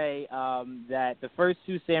will say that the first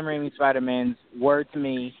 2 Sam Raimi Spider-Mans were, to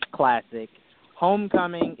me, classic.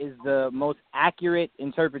 Homecoming is the most accurate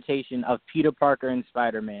interpretation of Peter Parker and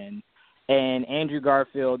Spider-Man, and Andrew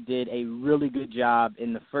Garfield did a really good job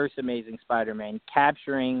in the first Amazing Spider-Man,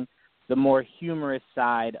 capturing the more humorous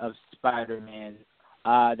side of Spider-Man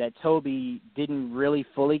that Tobey didn't really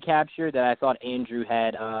fully capture, that I thought Andrew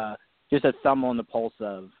had just a thumb on the pulse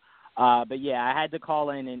of. But yeah, I had to call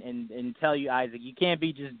in and tell you, Isaac, you can't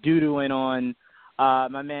be just doo-dooing on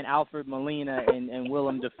my man Alfred Molina and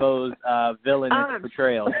Willem Dafoe's villainous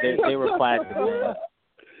portrayals. They were classic, man.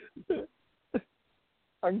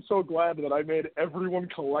 I'm so glad that I made everyone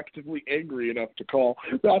collectively angry enough to call.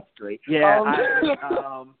 That's great. Yeah,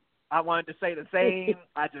 I wanted to say the same.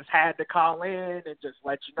 I just had to call in and just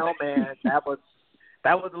let you know, man, that was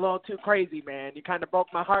a little too crazy, man. You kind of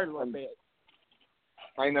broke my heart a little bit.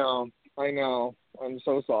 I know. I'm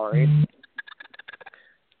so sorry.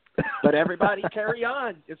 But everybody carry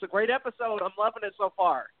on. It's a great episode. I'm loving it so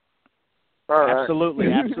far. All right. Absolutely.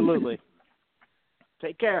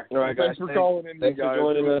 Take care. All right, guys. Thanks for calling in, you Thanks for guys.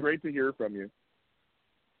 joining It was us. great to hear from you.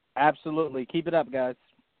 Absolutely. Keep it up, guys.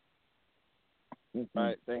 All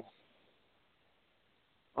right, thanks.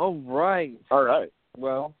 All right. All right.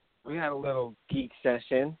 Well, we had a little geek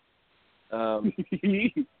session. My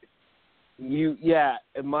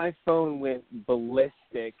phone went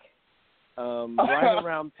ballistic right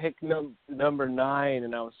around pick number 9,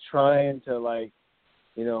 and I was trying to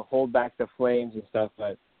hold back the flames and stuff,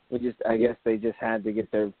 but I guess they just had to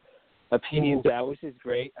get their opinions out, which is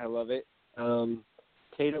great. I love it.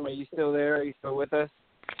 Tatum, are you still there? Are you still with us?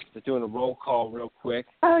 Just doing a roll call real quick.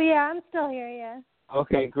 Oh, yeah, I'm still here, yeah.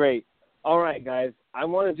 Okay, great. All right, guys. I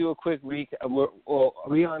want to do a quick recap. Are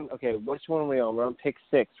we on? Okay, which one are we on? We're on pick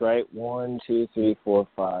 6, right? 1, 2, 3, 4,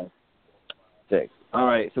 5, 6. All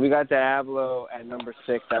right, so we got Diablo at number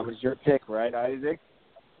 6. That was your pick, right, Isaac?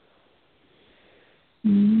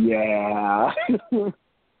 Yeah.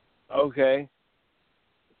 Okay.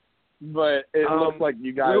 But it looks like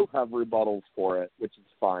you guys have rebuttals for it, which is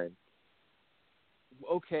fine.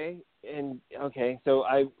 Okay, so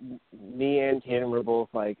me and Tatum were both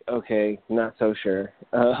like, okay, not so sure.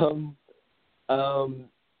 Do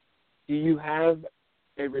you have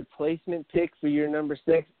a replacement pick for your number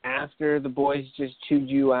 6 after the boys just chewed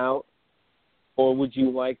you out, or would you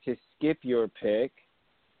like to skip your pick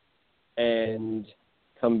and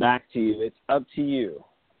come back to you? It's up to you.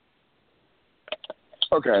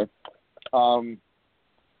 Okay.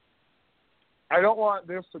 I don't want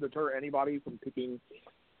this to deter anybody from picking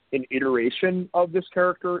an iteration of this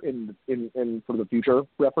character in for the future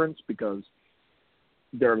reference, because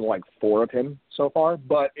there are like 4 of him so far.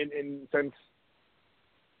 But in sense,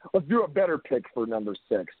 let's do a better pick for number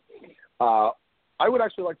 6. I would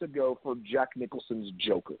actually like to go for Jack Nicholson's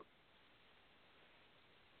Joker.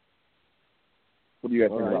 What do you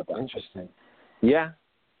guys think about that? Interesting. Yeah.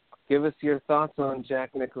 Give us your thoughts on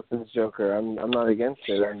Jack Nicholson's Joker. I'm not against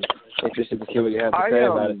it. I'm interested to see what you have to say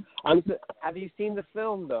about it. Have you seen the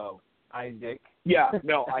film, though, Isaac? Yeah,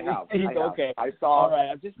 no, I have. Okay. I saw. All right,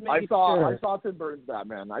 I'm just making sure. I saw Tim Burton's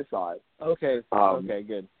Batman. I saw it. Okay. Okay,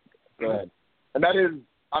 good. Go ahead. And that is,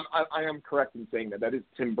 I am correct in saying that is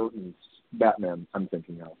Tim Burton's Batman I'm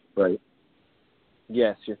thinking of, right?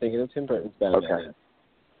 Yes, you're thinking of Tim Burton's Batman. Okay.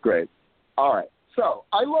 Great. All right. So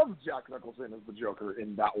I love Jack Nicholson as the Joker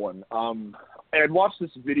in that one. And I'd watched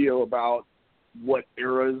this video about what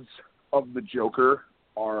eras of the Joker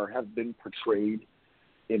have been portrayed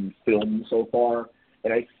in film so far,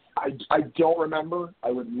 and I don't remember.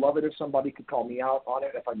 I would love it if somebody could call me out on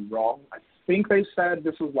it if I'm wrong. I think they said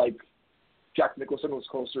this was like Jack Nicholson was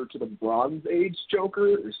closer to the Bronze Age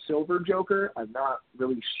Joker or Silver Joker. I'm not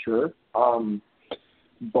really sure,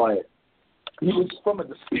 but he was from a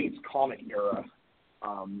distinct comic era.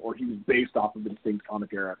 Or he was based off of the distinct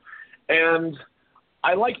comic era. And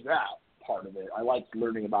I like that part of it. I like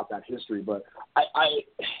learning about that history, but I'd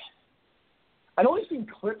only seen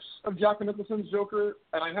clips of Jack Nicholson's Joker,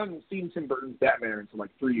 and I hadn't seen Tim Burton's Batman until like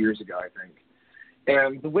 3 years ago, I think.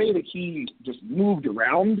 And the way that he just moved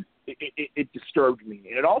around, it disturbed me.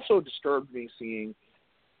 And it also disturbed me seeing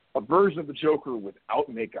a version of the Joker without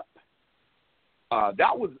makeup.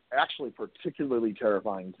 That was actually particularly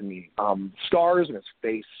terrifying to me. Scars in his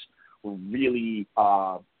face were really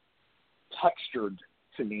textured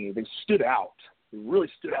to me. They stood out. They really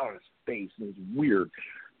stood out on his face, and it was weird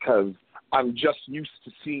because I'm just used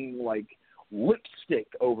to seeing like lipstick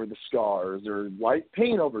over the scars or white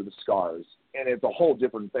paint over the scars, and it's a whole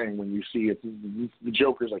different thing when you see the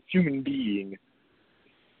Joker's like human being.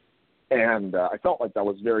 And I felt like that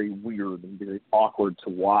was very weird and very awkward to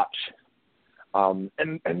watch.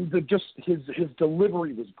 His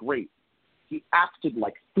delivery was great. He acted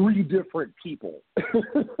like 3 different people.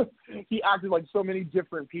 He acted like so many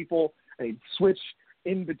different people, and he'd switch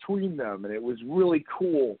in between them, and it was really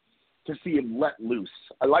cool to see him let loose.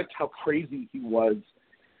 I liked how crazy he was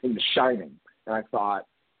in The Shining, and I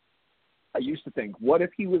used to think, what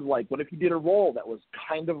if he did a role that was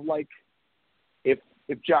kind of like if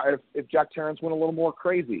Jack Torrance went a little more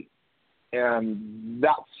crazy. And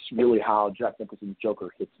that's really how Jack Nicholson's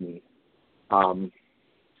Joker hits me.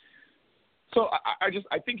 So I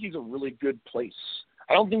think he's a really good place.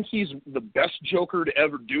 I don't think he's the best Joker to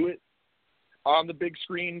ever do it on the big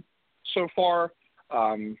screen so far,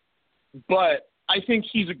 but I think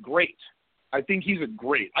he's a great. I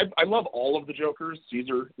love all of the Jokers,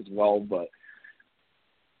 Caesar as well, but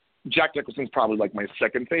Jack Nicholson's probably like my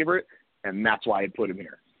second favorite, and that's why I put him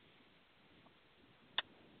here.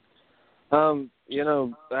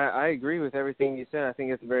 I agree with everything you said. I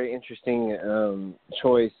think it's a very interesting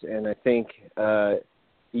choice, and I think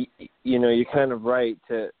you're kind of right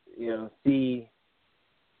to see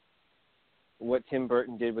what Tim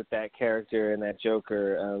Burton did with that character and that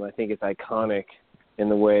Joker. I think it's iconic in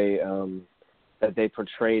the way that they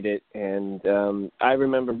portrayed it, and I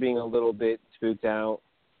remember being a little bit spooked out,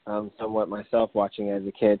 somewhat myself watching as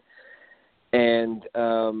a kid, and.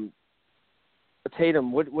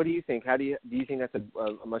 Tatum, what do you think? Do you think that's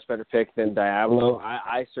a much better pick than Diablo?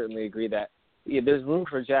 I certainly agree that there's room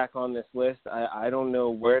for Jack on this list. I don't know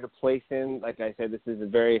where to place him. Like I said, this is a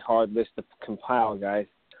very hard list to compile, guys.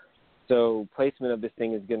 So placement of this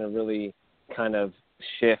thing is going to really kind of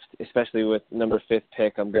shift, especially with number 5th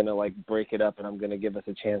pick. I'm going to break it up, and I'm going to give us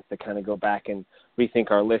a chance to kind of go back and rethink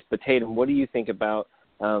our list. But Tatum, what do you think about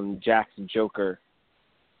Jack's Joker?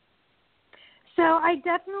 So I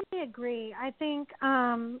definitely agree. I think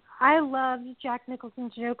I love Jack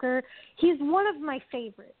Nicholson's Joker. He's one of my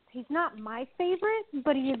favorites. He's not my favorite,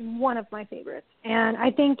 but he is one of my favorites. And I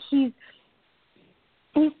think he's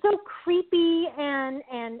so creepy and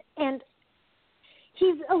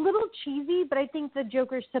he's a little cheesy, but I think the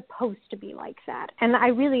Joker's supposed to be like that. And I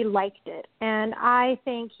really liked it. And I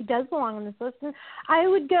think he does belong on this list. And I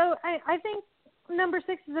think number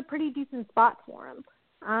 6 is a pretty decent spot for him.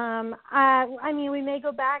 I mean, we may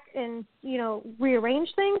go back and,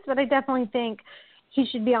 rearrange things, but I definitely think he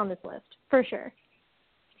should be on this list for sure.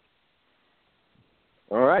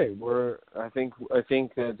 All right. I think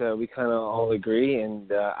that we kind of all agree,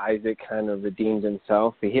 and Isaac kind of redeemed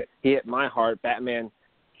himself. He hit my heart. Batman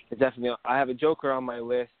is definitely. I have a Joker on my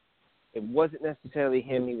list. It wasn't necessarily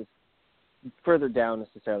him. He was further down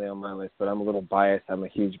necessarily on my list, but I'm a little biased. I'm a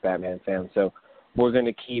huge Batman fan, so we're going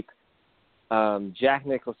to keep Jack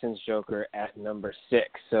Nicholson's Joker at number 6.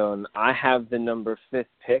 So I have the number 5th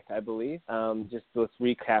pick, I believe. Just let's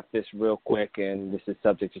recap this real quick, and this is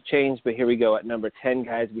subject to change. But here we go. At number 10,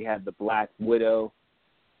 guys, we have the Black Widow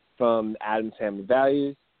from Addams Family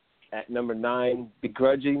Values. At number 9,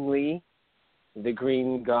 begrudgingly, the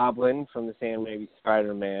Green Goblin from the Sam Raimi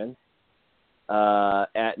Spider-Man.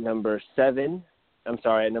 At number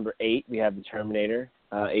 8, we have the Terminator,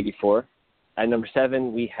 84. At number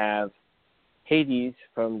 7, we have Hades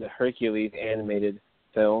from the Hercules animated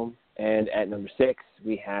film, and at number 6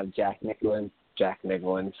 we have Jack Nicholson's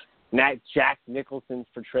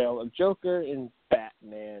portrayal of Joker in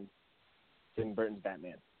Batman, Tim Burton's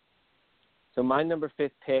Batman. So my number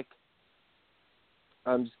 5th pick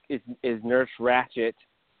is Nurse Ratched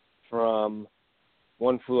from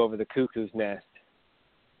One Flew Over the Cuckoo's Nest,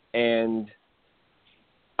 and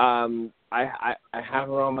I have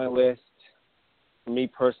her on my list. For me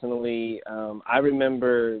personally, I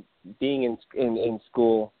remember being in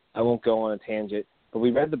school. I won't go on a tangent, but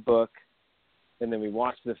we read the book, and then we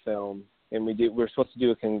watched the film, and we're supposed to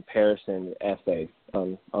do a comparison essay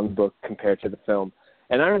on the book compared to the film.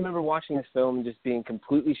 And I remember watching this film and just being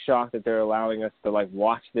completely shocked that they're allowing us to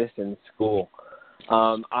watch this in school.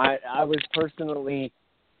 I was personally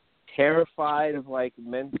terrified of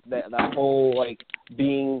that whole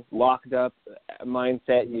being locked up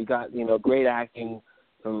mindset. You got great acting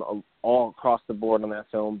from all across the board on that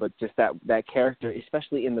film, but just that character,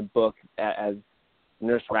 especially in the book as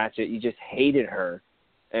Nurse Ratched, you just hated her.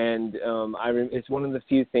 And it's one of the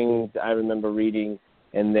few things I remember reading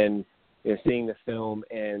and then seeing the film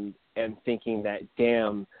and thinking that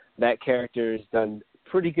damn, that character is done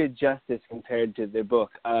pretty good justice compared to the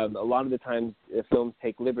book. A lot of the times films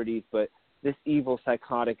take liberties, but this evil,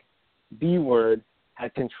 psychotic B-word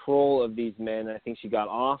had control of these men. I think she got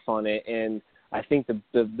off on it, and I think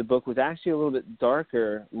the book was actually a little bit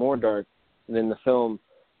more dark than the film.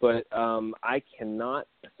 But I cannot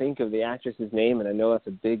think of the actress's name, and I know that's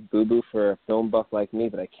a big boo-boo for a film buff like me,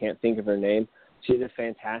 but I can't think of her name. She did a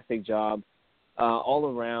fantastic job. All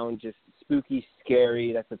around, just spooky,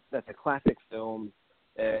 scary. That's a classic film.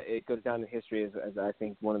 It goes down in history as I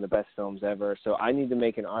think one of the best films ever. So I need to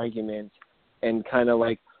make an argument and kind of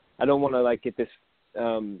I don't want to get this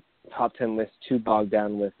top 10 list too bogged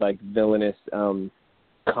down with villainous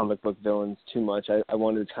comic book villains too much. I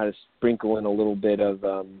wanted to kind of sprinkle in a little bit of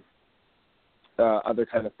other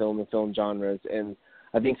kind of film and film genres. And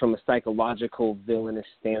I think from a psychological villainous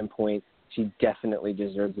standpoint, she definitely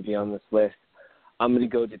deserves to be on this list. I'm going to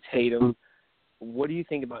go to Tatum. What do you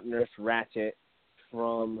think about Nurse Ratched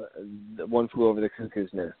from One Flew Over the Cuckoo's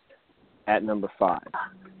Nest at number 5?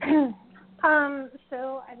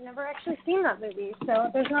 So I've never actually seen that movie, so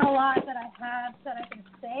there's not a lot that I have that I can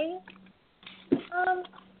say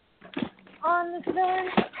on this villain.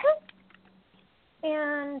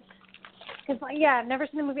 And because I've never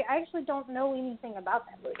seen the movie. I actually don't know anything about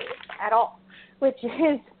that movie at all, which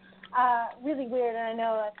is really weird, and I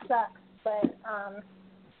know that sucks. But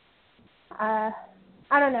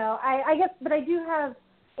I don't know. I guess, but I do have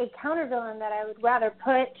a counter villain that I would rather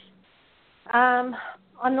put on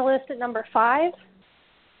the list at number 5.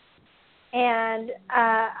 And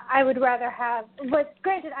I would rather have, but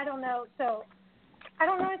granted, I don't know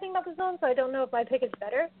anything about this villain, so I don't know if my pick is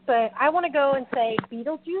better. But I want to go and say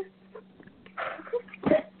Beetlejuice.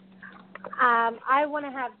 I want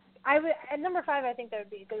to have, at number 5, I think that would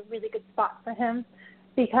be a really good spot for him,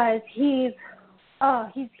 because he's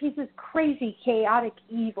this crazy, chaotic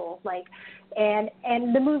evil, and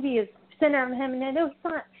the movie is centered on him. And I know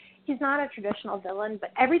he's not a traditional villain,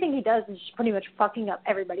 but everything he does is just pretty much fucking up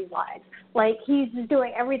everybody's lives. He's just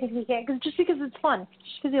doing everything he can, just because it's fun,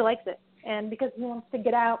 just because he likes it, and because he wants to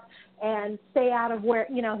get out and stay out of where,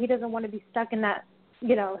 he doesn't want to be stuck in that,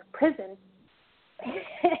 prison.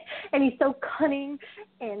 And he's so cunning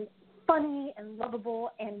and funny and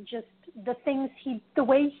lovable, and just the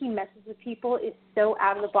way he messes with people is so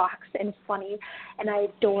out of the box and funny, and I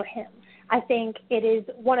adore him. I think it is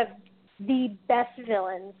one of the best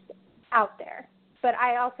villains out there. But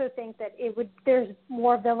I also think that there's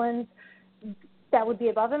more villains that would be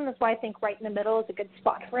above him. That's why I think right in the middle is a good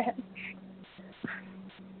spot for him.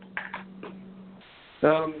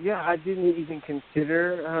 I didn't even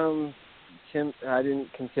consider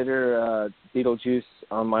Beetlejuice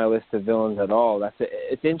on my list of villains at all.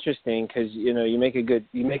 It's interesting because you make a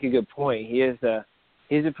good point. He's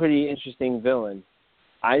a pretty interesting villain.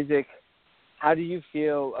 Isaac, how do you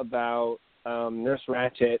feel about Nurse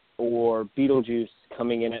Ratched or Beetlejuice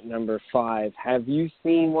coming in at number 5? Have you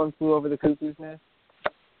seen One Flew Over the Cuckoo's Nest?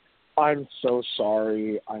 I'm so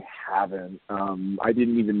sorry, I haven't. I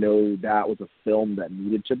didn't even know that was a film that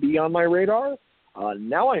needed to be on my radar.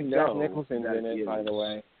 Now I know. Jack Nicholson's in it, by the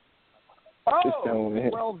way.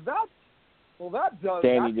 Oh, that does.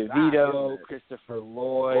 Danny DeVito, Christopher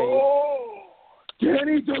Lloyd. Oh,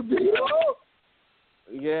 Danny DeVito.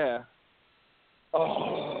 Yeah.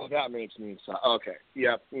 Oh, that makes me sad. Okay.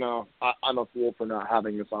 Yep. No, I'm a fool for not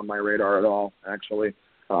having this on my radar at all, actually.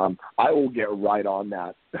 I will get right on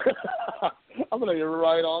that. I'm going to get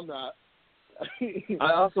right on that.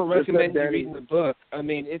 I also recommend you reading the book. I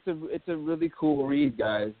mean, it's a really cool read,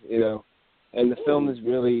 guys, and the film is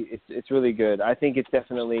it's really good. I think it's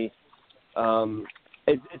definitely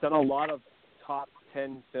it's on a lot of top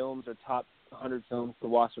 10 films or top 100 films to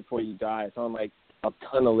watch before you die. It's on a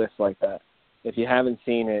ton of lists like that. If you haven't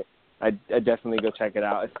seen it, I'd definitely go check it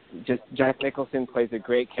out. It's just Jack Nicholson plays a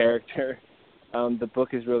great character. The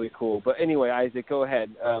book is really cool. But anyway, Isaac, go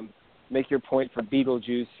ahead. Make your point for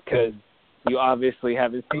Beetlejuice, because you obviously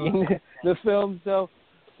haven't seen the film. So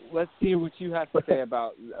let's see what you have to say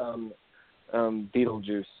about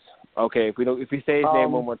Beetlejuice. Okay, if we say his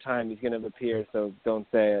name one more time, he's going to appear. So don't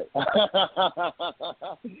say it.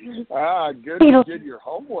 Good. You did your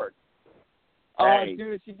homework. Oh, hey,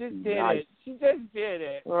 dude, she just did nice. it. She just did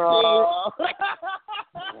it.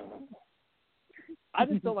 I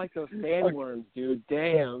just don't like those sandworms, dude.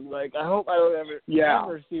 Damn. I hope I don't ever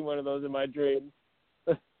see one of those in my dreams.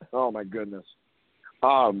 Oh, my goodness.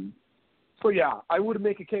 So, I would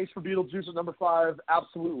make a case for Beetlejuice at number 5.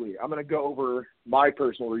 Absolutely. I'm going to go over my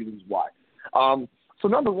personal reasons why. So,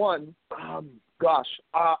 number 1,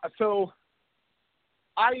 so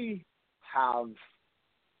I have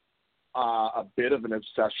a bit of an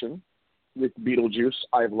obsession with Beetlejuice.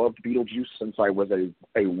 I've loved Beetlejuice since I was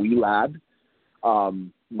a wee lad.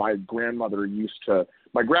 My grandmother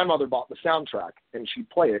bought the soundtrack, and she'd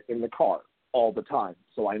play it in the car all the time.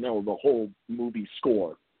 So I know the whole movie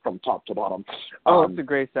score from top to bottom. It's a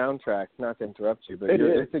great soundtrack. Not to interrupt you, but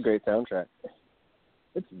it's a great soundtrack.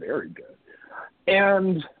 It's very good.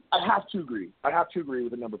 And I have to agree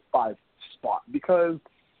with the number 5 spot, because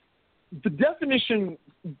the definition,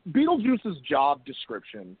 Beetlejuice's job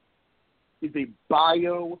description is a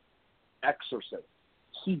bioexorcist.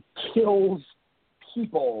 He kills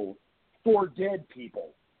people for dead people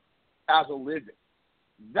as a living.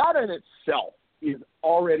 That in itself is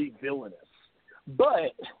already villainous.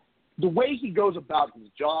 But the way he goes about his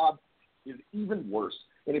job is even worse.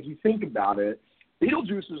 And if you think about it,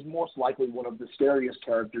 Beetlejuice is most likely one of the scariest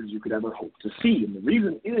characters you could ever hope to see. And the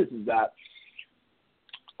reason is that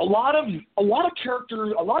a lot of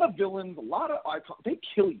characters, a lot of villains, a lot of icons, they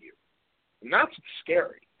kill you. And that's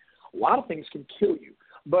scary. A lot of things can kill you.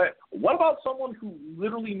 But what about someone who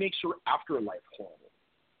literally makes your afterlife horrible?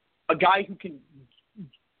 A guy who can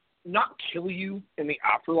not kill you in the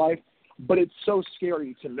afterlife, but it's so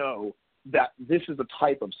scary to know that this is a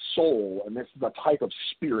type of soul and this is a type of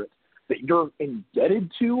spirit that you're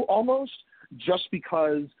indebted to almost just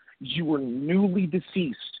because you were newly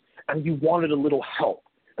deceased and you wanted a little help.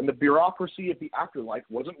 And the bureaucracy of the afterlife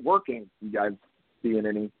wasn't working. You guys seeing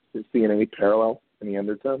any parallel? Any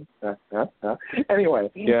undertone?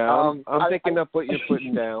 Anyway. Yeah, I'm picking up what you're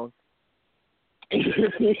putting down.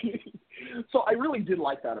 So I really did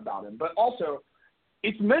like that about him. But also,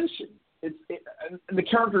 it's mentioned. And the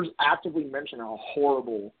characters actively mention how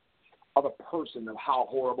horrible of a person, of how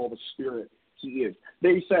horrible of a spirit he is.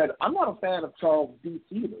 They said, I'm not a fan of Charles Dance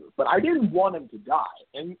either, but I didn't want him to die.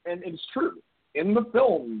 And it's true. In the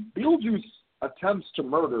film, Beetlejuice attempts to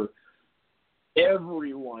murder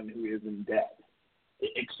everyone who isn't dead,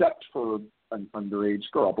 except for an underage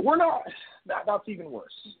girl. But we're not. That's even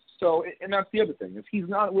worse. So, and that's the other thing, is he's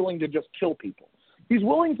not willing to just kill people. He's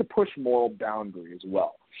willing to push moral boundary as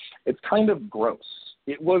well. It's kind of gross.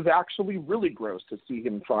 It was actually really gross to see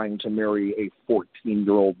him trying to marry a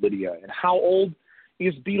 14-year-old Lydia. And how old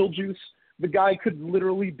is Beetlejuice? The guy could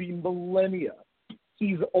literally be millennia.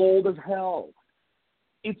 He's old as hell.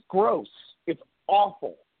 It's gross. It's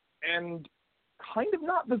awful. And kind of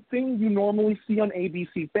not the thing you normally see on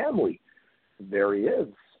ABC Family. There he is.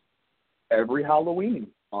 Every Halloween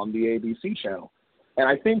on the ABC channel. And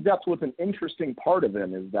I think that's what's an interesting part of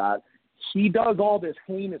him, is that he does all this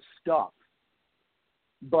heinous stuff,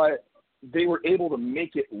 but they were able to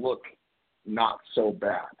make it look not so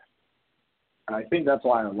bad. And I think that's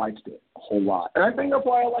why I liked it a whole lot. And I think that's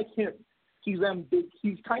why I like him. He's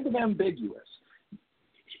kind of ambiguous.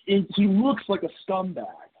 He looks like a scumbag.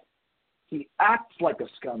 He acts like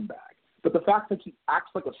a scumbag. But the fact that he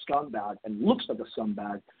acts like a scumbag and looks like a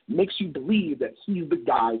scumbag makes you believe that he's the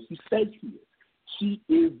guy he says he is. He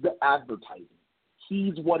is the advertising.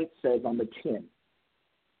 He's what it says on the tin.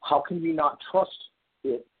 How can you not trust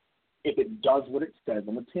it if it does what it says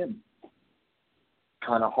on the tin?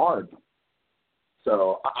 Kind of hard.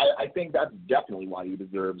 So I think that's definitely why he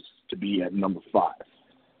deserves to be at number 5.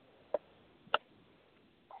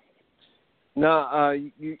 No,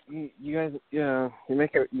 you guys, you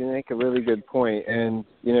make a really good point, and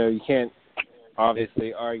you can't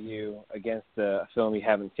obviously argue against a film you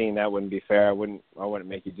haven't seen. That wouldn't be fair. I wouldn't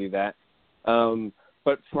make you do that.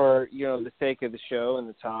 But for the sake of the show and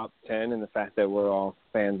the top 10 and the fact that we're all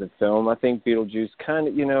fans of film, I think Beetlejuice kind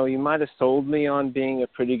of you might have sold me on being a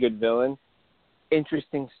pretty good villain.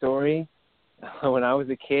 Interesting story. When I was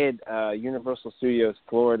a kid, Universal Studios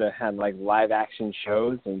Florida had live action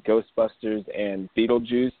shows, and Ghostbusters and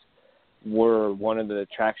Beetlejuice were one of the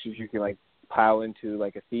attractions you could pile into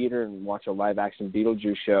a theater and watch a live action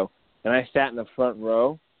Beetlejuice show. And I sat in the front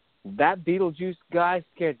row. That Beetlejuice guy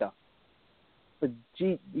scared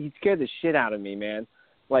he scared the shit out of me, man.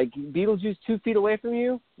 Beetlejuice 2 feet away from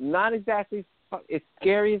you, not exactly. It's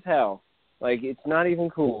scary as hell. It's not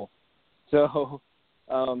even cool. So.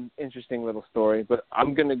 Interesting little story, but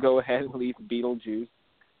I'm going to go ahead and leave Beetlejuice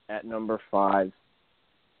at number 5.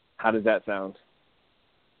 How does that sound?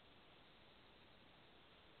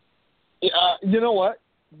 You know what?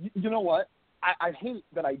 I hate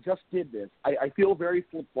that I just did this. I feel very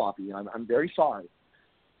flip-floppy. I'm very sorry.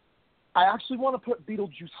 I actually want to put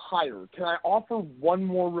Beetlejuice higher. Can I offer one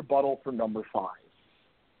more rebuttal for number 5?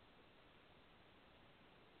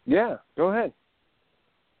 Yeah, go ahead.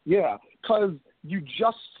 Yeah, because you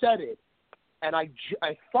just said it, and I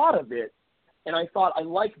thought of it, and I thought I'd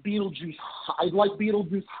like Beetlejuice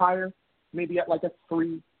higher, maybe at a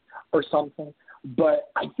 3 or something. But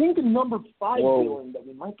I think the number 5 villain that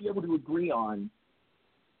we might be able to agree on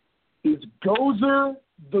is Gozer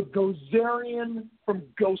the Gozerian from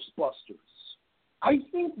Ghostbusters. I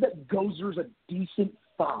think that Gozer's a decent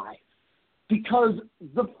 5 because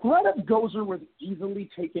the threat of Gozer was easily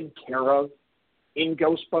taken care of in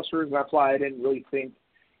Ghostbusters. That's why I didn't really think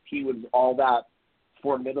he was all that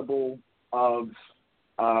formidable of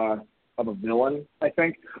a villain, I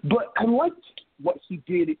think. But I liked what he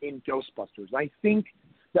did in Ghostbusters. I think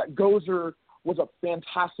that Gozer was a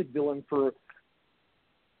fantastic villain for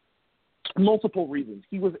multiple reasons.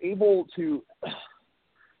 He was able to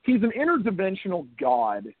 – he's an interdimensional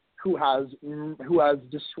god who has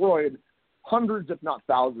destroyed hundreds, if not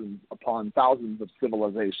thousands, upon thousands of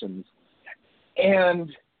civilizations. And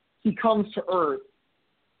he comes to Earth,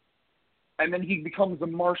 and then he becomes a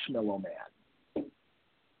marshmallow man,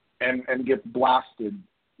 and gets blasted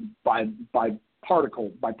by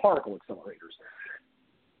particle accelerators.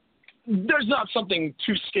 There's not something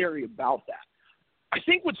too scary about that. I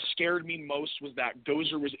think what scared me most was that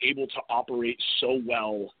Gozer was able to operate so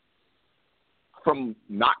well from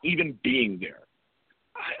not even being there.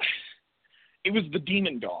 It was the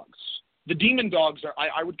demon dogs. the Demon Dogs are.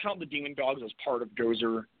 I would count the Demon Dogs as part of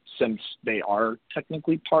Gozer since they are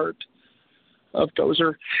technically part of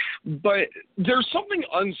Gozer. But there's something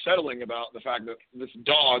unsettling about the fact that this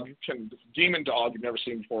demon dog you've never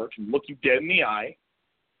seen before, can look you dead in the eye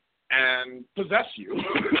and possess you.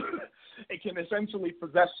 It can essentially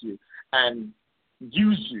possess you and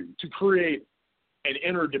use you to create an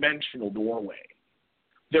interdimensional doorway.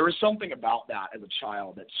 There was something about that as a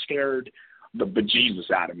child that scared the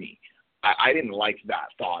bejesus out of me. I didn't like that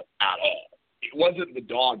thought at all. It wasn't the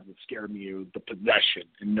dog that scared me, it was the possession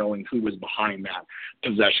and knowing who was behind that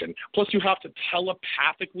possession. Plus, you have to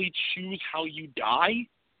telepathically choose how you die.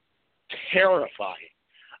 Terrifying.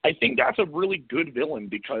 I think that's a really good villain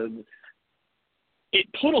because it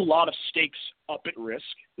put a lot of stakes up at risk.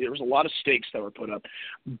 There was a lot of stakes that were put up.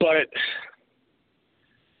 But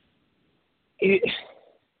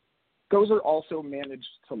Gozer also managed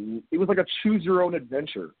to, it was like a choose your own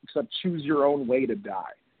adventure, except choose your own way to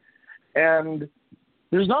die. And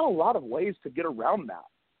there's not a lot of ways to get around that.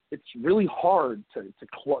 It's really hard to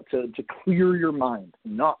clear your mind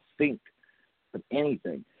and not think of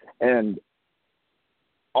anything. And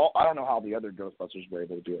I don't know how the other Ghostbusters were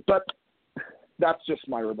able to do it, but that's just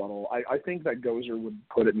my rebuttal. I think that Gozer would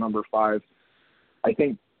put it number 5. I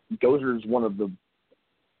think Gozer is one of the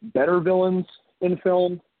better villains in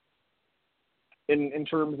film in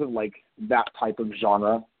terms of like that type of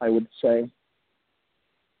genre, I would say.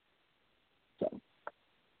 So.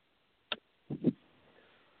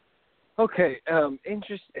 Okay,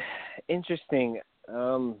 interesting.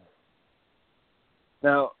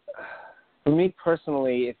 Now, for me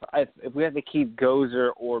personally, if we had to keep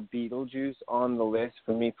Gozer or Beetlejuice on the list,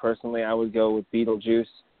 for me personally, I would go with Beetlejuice.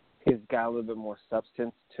 He's got a little bit more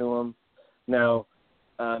substance to him. Now,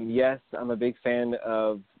 yes, I'm a big fan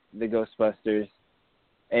of the Ghostbusters.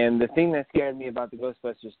 And the thing that scared me about the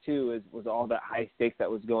Ghostbusters, too, was all that high stakes that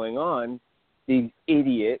was going on. These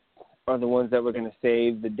idiots are the ones that were going to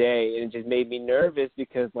save the day. And it just made me nervous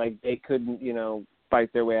because, like, they couldn't,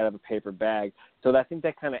 fight their way out of a paper bag. So I think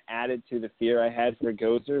that kind of added to the fear I had for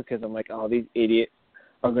Gozer because I'm like, oh, these idiots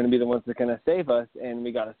are going to be the ones that are going to save us. And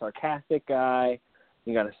we got a sarcastic guy.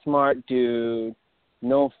 We got a smart dude.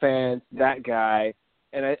 No offense, that guy.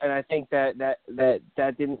 And I think that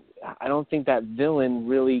didn't. I don't think that villain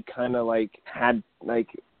really kind of like had like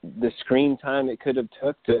the screen time it could have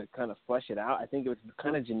took to kind of flesh it out. I think it was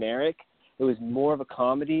kind of generic. It was more of a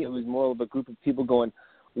comedy. It was more of a group of people going,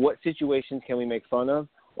 what situations can we make fun of,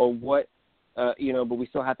 or what, but we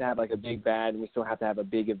still have to have like a big bad, and we still have to have a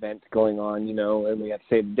big event going on, and we have to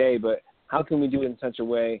save the day. But how can we do it in such a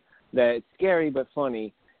way that it's scary but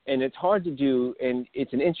funny? And it's hard to do, and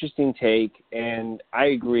it's an interesting take, and I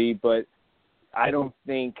agree, but I don't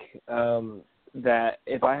think that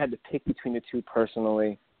if I had to pick between the two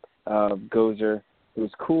personally, Gozer, it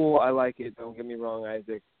was cool. I like it. Don't get me wrong,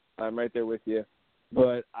 Isaac. I'm right there with you.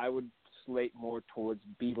 But I would slate more towards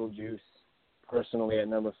Beetlejuice personally at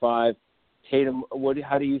number 5. Tatum,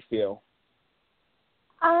 how do you feel?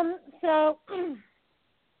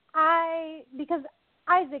 Because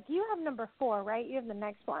Isaac, you have number 4, right? You have the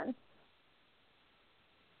next one.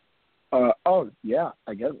 Yeah,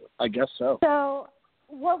 I guess so. So,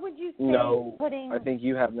 what would you say? No, putting? I think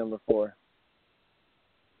you have number 4.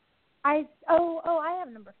 I have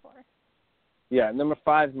number 4. Yeah, number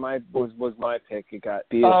 5 was my pick. It got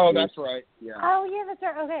Beetlejuice. Oh, that's right. Yeah. Oh, yeah, that's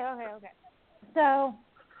right. Okay. So,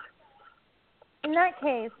 in that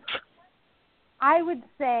case, I would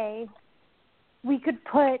say we could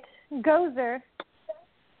put Gozer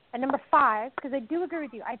at number 5 because I do agree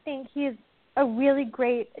with you. I think he is a really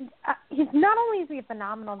great. He's not only is he a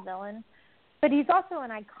phenomenal villain, but he's also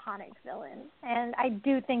an iconic villain, and I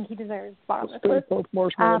do think he deserves bottom of the list.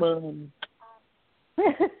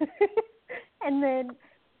 And then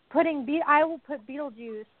I will put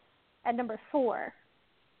Beetlejuice at number 4.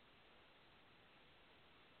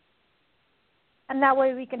 And that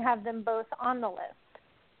way we can have them both on the list.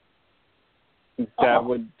 That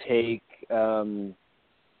would take the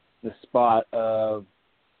spot of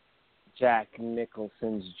Jack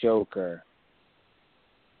Nicholson's Joker.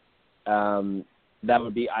 That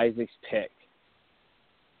would be Isaac's pick.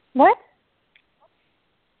 What?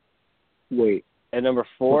 Wait. At number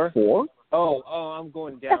 4? 4? Oh, I'm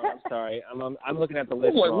going down. I'm sorry. I'm looking at the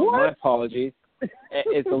list Wait, wrong. what? My apologies.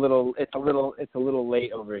 It's a little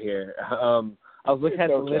late over here. I was looking at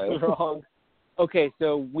the list wrong. Okay,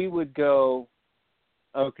 so we would go.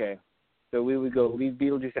 Okay, so we would go leave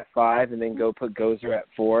Beetlejuice at 5 and then go put Gozer at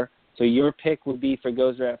 4. So your pick would be for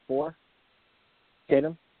Gozer at 4.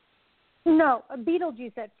 Tatum? No,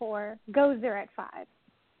 Beetlejuice at 4, Gozer at 5.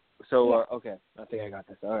 okay. I think I got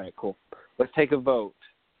this. All right, cool. Let's take a vote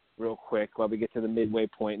real quick while we get to the midway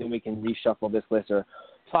point, and then we can reshuffle this list or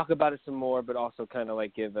talk about it some more, but also kind of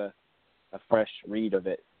like give a fresh read of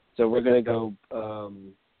it. So we're going to go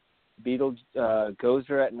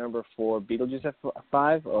Gozer at number 4, Beetlejuice at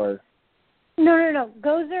 5, or? No.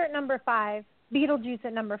 Gozer at number 5, Beetlejuice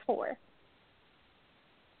at number 4.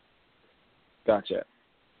 Gotcha.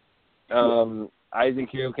 Isaac,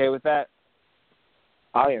 you okay with that?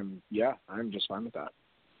 I am. Yeah, I'm just fine with that.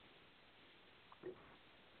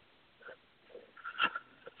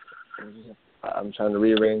 I'm trying to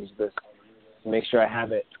rearrange this to make sure I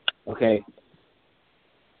have it. Okay.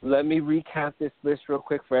 Let me recap this list real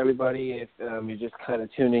quick for everybody if you're just kind of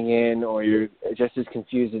tuning in or you're just as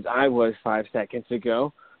confused as I was 5 seconds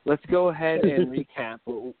ago. Let's go ahead and recap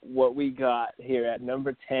what we got here at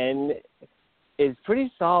number 10 is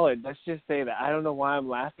pretty solid. Let's just say that. I don't know why I'm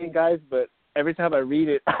laughing, guys, but every time I read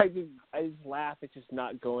it, I just laugh. It's just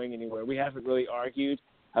not going anywhere. We haven't really argued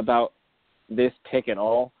about this pick at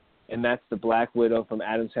all, and that's the Black Widow from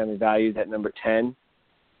Addams Family Values at number 10.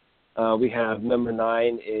 We have number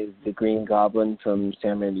 9 is the Green Goblin from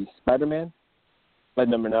Sam Raimi's Spider-Man. At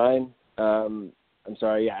number 9,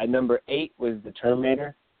 at number 8 was the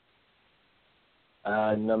Terminator.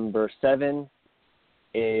 Number 7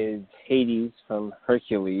 is Hades from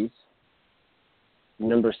Hercules.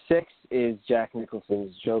 Number 6 is Jack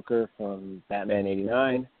Nicholson's Joker from Batman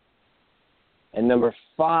 '89. And number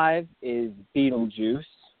 5 is Beetlejuice.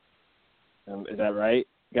 Is that right,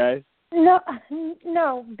 guys? No,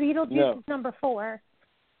 Beetlejuice is number 4.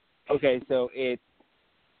 Okay, so it's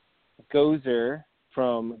Gozer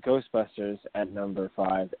from Ghostbusters at number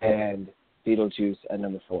 5 and Beetlejuice at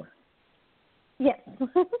number 4. Yes.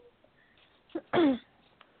 Is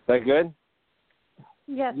that good?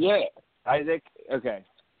 Yes. Yeah. Isaac? Okay.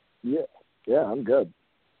 Yeah, I'm good.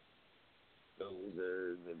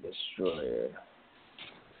 Gozer the Destroyer.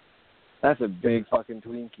 That's a big fucking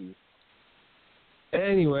Twinkie.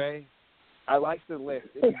 Anyway, I like the list.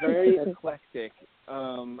 It's very eclectic.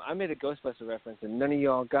 I made a Ghostbuster reference and none of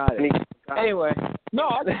y'all got it. Anyway. No,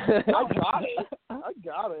 I got it. I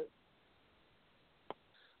got it.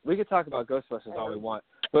 We could talk about Ghostbusters all we want.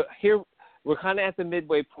 But here, we're kind of at the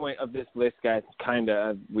midway point of this list, guys. Kind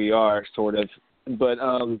of. We are, sort of. But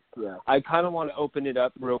I kind of want to open it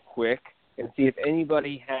up real quick and see if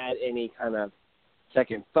anybody had any kind of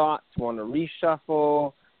second thoughts, want to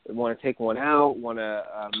reshuffle, want to take one out, want to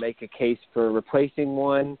make a case for replacing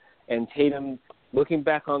one. And Tatum, looking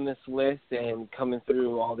back on this list and coming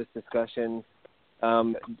through all this discussion,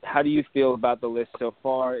 how do you feel about the list so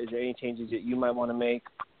far? Is there any changes that you might want to make?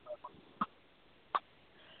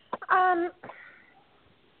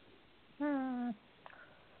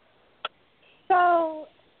 So,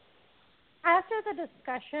 after the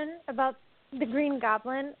discussion about the Green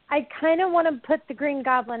Goblin, I kind of want to put the Green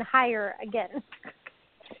Goblin higher again.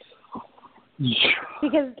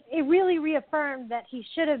 Because it really reaffirmed that he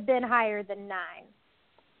should have been higher than 9.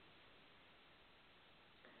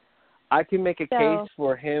 I can make a case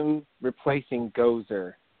for him replacing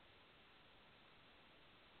Gozer.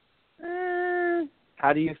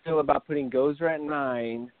 How do you feel about putting Gozer at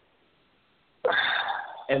 9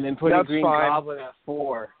 and then putting Green Goblin at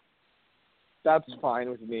 4? That's fine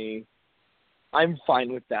with me. I'm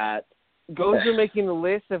fine with that. Gozer making the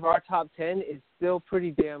list of our top 10 is still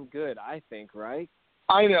pretty damn good, I think, right?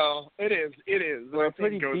 I know. It is. We're a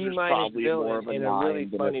pretty B-minus villain in a really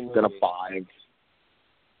funny movie. Than a 5.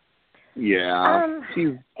 Yeah.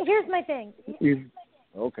 Here's my thing.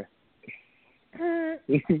 Okay.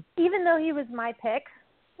 Even though he was my pick,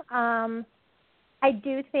 I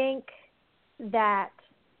do think that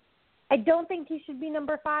I don't think he should be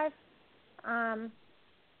number 5.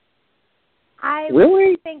 I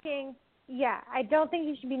was thinking, I don't think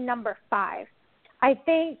he should be number 5. I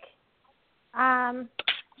think, I'm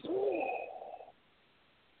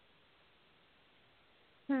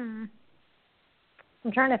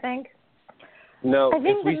trying to think. No, I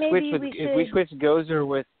think if we switch Gozer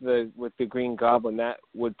with the Green Goblin, that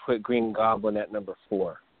would put Green Goblin at number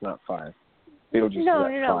 4, not 5. Beetlejuice No.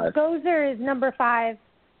 is at 5. Gozer is number 5.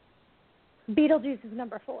 Beetlejuice is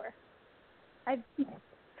number 4.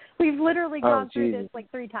 We've literally gone through this like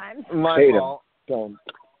 3 times. My fault. Don't.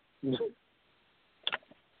 No,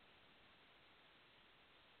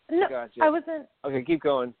 gotcha. I wasn't. Okay, keep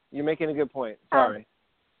going. You're making a good point. Sorry.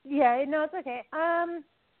 Yeah, no, it's okay.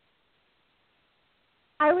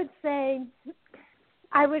 I would say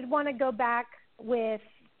I would want to go back with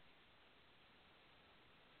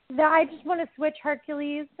I just want to switch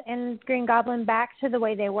Hercules and Green Goblin back to the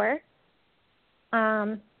way they were.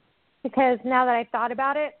 Because now that I've thought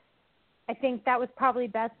about it, I think that was probably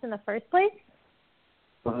best in the first place.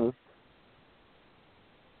 Uh-huh.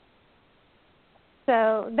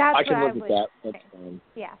 So that's I can what live I with would that. That's say. fine.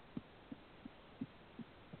 Yeah.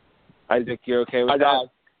 Isaac, you're okay with that?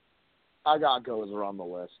 I got Gozer on the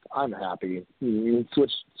list. I'm happy.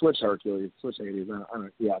 Switch Hercules, switch Hades.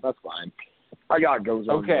 Yeah, that's fine. I got Gozer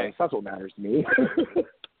on the list. That's what matters to me.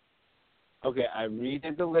 Okay, I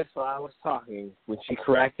redid the list while I was talking. When she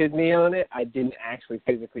corrected me on it, I didn't actually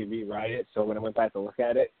physically rewrite it, so when I went back to look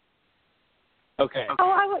at it. Okay.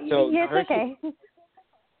 So yes, okay.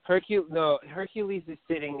 Hercules is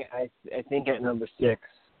sitting, I think, at number 6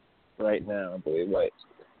 right now, I believe. Right.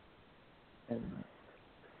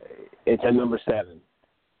 It's at number 7.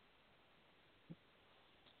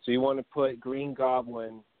 So you want to put Green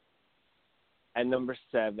Goblin at number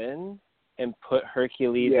 7 and put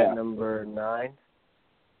Hercules at number 9?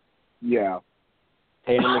 Yeah.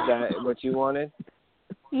 Tatum, is that what you wanted?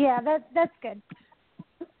 Yeah, that's good.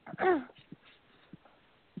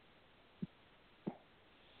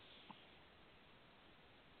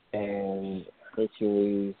 And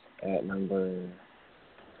Hercules at number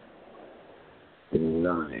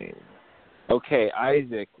 9. Okay,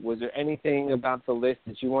 Isaac, was there anything about the list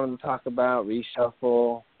that you wanted to talk about?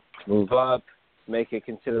 Reshuffle, move up, make a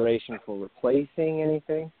consideration for replacing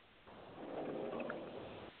anything?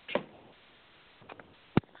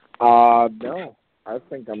 No. I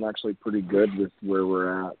think I'm actually pretty good with where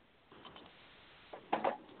we're at.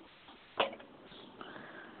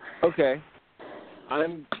 Okay.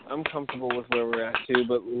 I'm comfortable with where we're at too,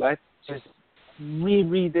 but let's just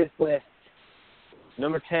reread this list.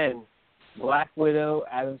 Number 10, Black Widow,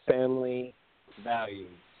 Addams Family, Values.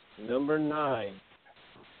 Number 9,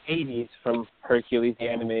 Hades from Hercules, the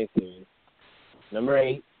animated series. Number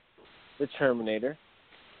 8, The Terminator.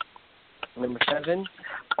 Number 7,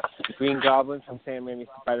 Green Goblin from Sam Raimi's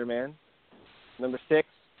Spider-Man. Number 6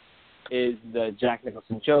 is the Jack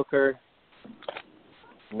Nicholson Joker.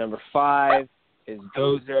 Number 5 is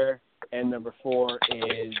Gozer. And number 4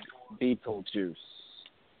 is Beetlejuice.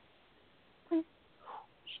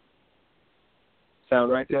 Sound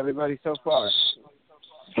right to everybody so far?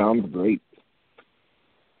 Sounds great.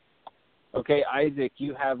 Okay, Isaac,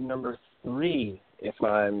 you have number 3, if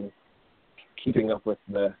I'm keeping up with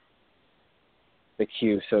the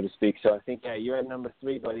queue, so to speak. So I think, yeah, you're at number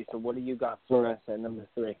 3, buddy. So what do you got for us at number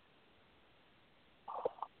 3?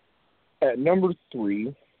 At number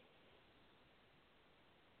 3,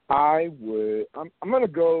 I'm going to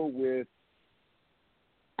go with,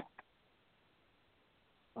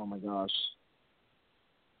 oh my gosh.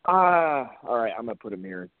 All right, I'm going to put him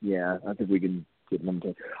here. Yeah, I think we can get number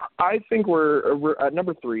 10. I think we're at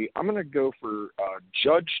number 3. I'm going to go for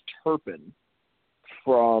Judge Turpin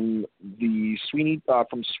from Sweeney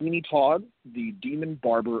Todd, the Demon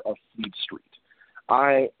Barber of Fleet Street.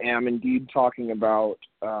 I am indeed talking about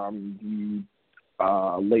the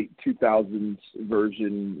late 2000s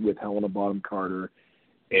version with Helena Bonham Carter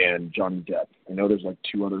and Johnny Depp. I know there's like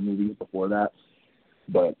 2 other movies before that,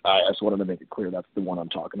 but I just wanted to make it clear that's the one I'm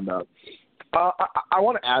talking about. I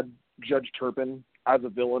want to add Judge Turpin as a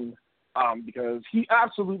villain because he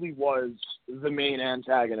absolutely was the main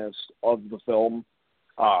antagonist of the film,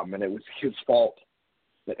 and it was his fault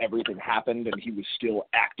that everything happened, and he was still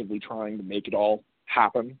actively trying to make it all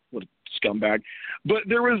happen. What a scumbag. But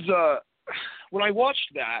there was, when I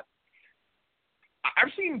watched that,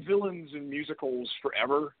 I've seen villains in musicals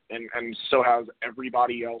forever, and so has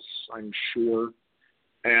everybody else, I'm sure.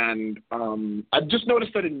 And I've just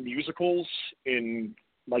noticed that in musicals, in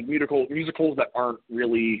like musicals that aren't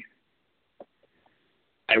really,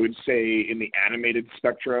 I would say, in the animated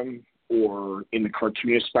spectrum or in the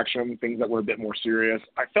cartoonish spectrum, things that were a bit more serious,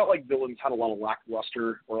 I felt like villains had a lot of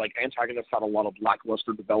lackluster, or like antagonists had a lot of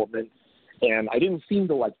lackluster development, and I didn't seem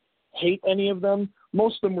to like hate any of them.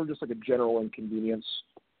 Most of them were just like a general inconvenience.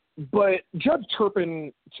 But Judge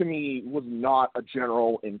Turpin, to me, was not a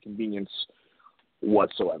general inconvenience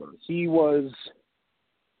whatsoever. He was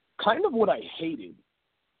kind of what I hated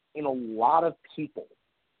in a lot of people.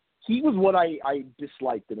 He was what I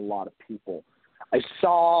disliked in a lot of people. I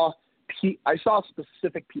saw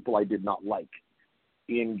specific people I did not like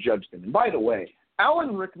in Judge Turpin. And by the way,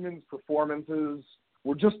 Alan Rickman's performances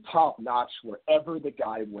were just top notch wherever the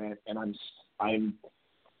guy went, and I'm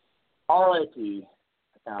R.I.P.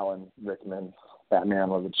 Alan Rickman. That man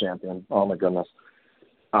was a champion. Oh my goodness.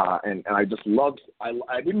 And I just loved.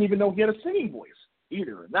 I didn't even know he had a singing voice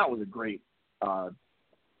either, and that was a great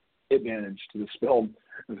advantage to this film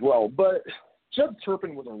as well. But Judge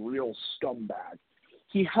Turpin was a real scumbag.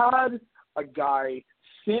 He had a guy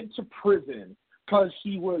sent to prison because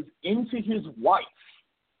he was into his wife,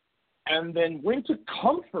 and then went to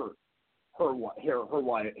comfort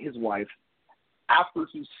his wife after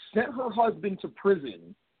he sent her husband to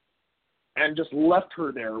prison and just left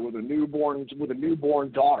her there with a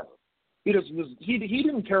newborn daughter. He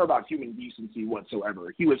didn't care about human decency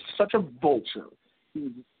whatsoever. He was such a vulture. He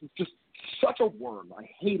was just such a worm. I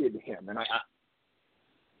hated him, and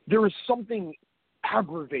there is something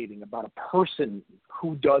aggravating about a person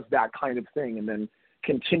who does that kind of thing and then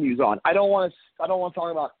continues on. I don't want to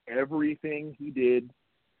talk about everything he did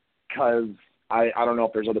because I don't know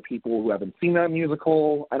if there's other people who haven't seen that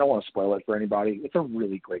musical. I don't want to spoil it for anybody. It's a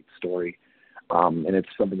really great story, and it's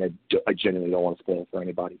something I genuinely don't want to spoil for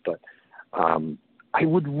anybody. But I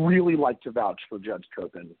would really like to vouch for Judge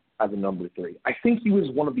Turpin as a number 3. I think he was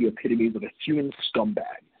one of the epitomes of a human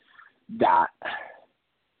scumbag that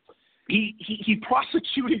he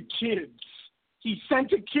prosecuted kids. He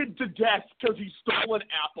sent a kid to death because he stole an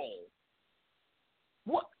apple.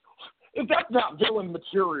 What? If that's not villain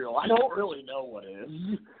material, I don't really know what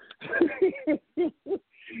is.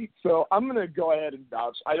 So I'm gonna go ahead and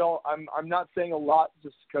vouch. I'm not saying a lot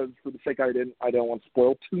just because for the sake I don't want to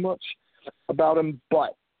spoil too much about him,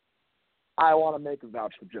 but I want to make a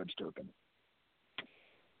vouch for Judge Turpin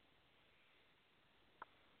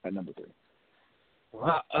at number 3.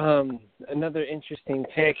 Well, another interesting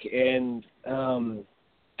pick, and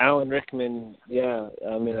Alan Rickman, yeah,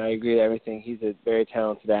 I mean, I agree with everything. He's a very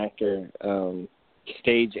talented actor,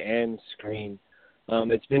 stage and screen.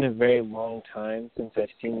 It's been a very long time since I've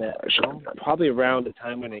seen that film, probably around the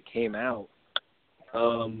time when it came out.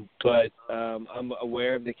 But I'm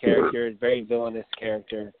aware of the character, very villainous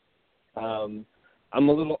character. I'm a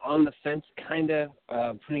little on the fence, kind of,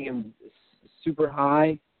 putting him super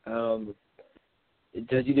high.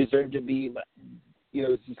 Does he deserve to be,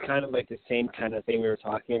 it's just kind of like the same kind of thing we were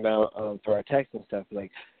talking about for our text and stuff.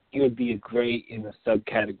 Like, he would be a great in the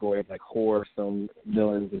subcategory of, like, horror film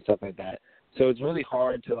villains and stuff like that. So it's really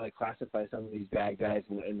hard to, like, classify some of these bad guys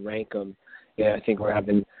and rank them. Yeah, I think we're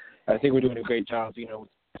doing a great job,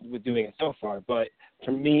 with doing it so far. But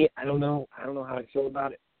for me, I don't know how I feel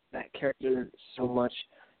about it, that character so much.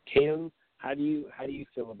 Tatum, how do you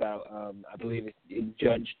feel about I believe it's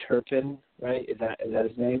Judge Turpin, right? Is that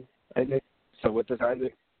his name? Isaac. So what does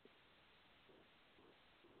Isaac?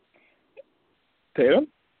 Tatum?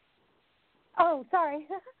 Oh, sorry.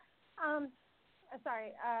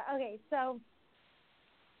 Sorry. Okay, so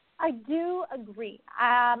I do agree.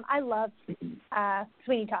 I love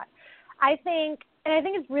Sweeney Todd. I think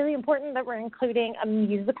it's really important that we're including a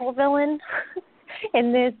musical villain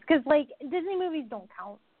in this because, like, Disney movies don't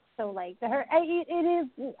count. So, like, it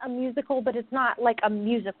is a musical, but it's not like a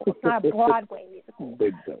musical. It's not a Broadway musical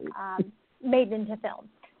made into film.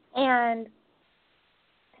 And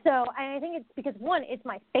so I think it's because, one, it's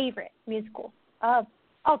my favorite musical of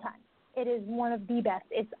all time. It is one of the best.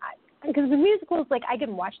 Because the musicals, like, I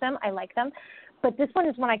can watch them. I like them. But this one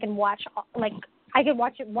is one I can watch, like, I could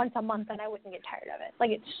watch it once a month and I wouldn't get tired of it.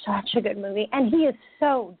 Like, it's such a good movie. And he is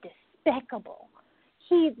so despicable.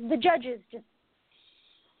 The judge is just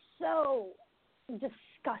so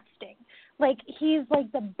disgusting. Like, he's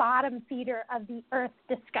like the bottom feeder of the earth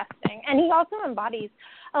disgusting. And he also embodies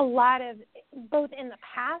a lot of, both in the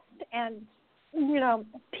past and,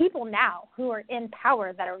 people now who are in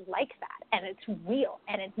power that are like that. And it's real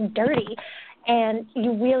and it's dirty. And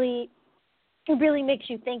it really makes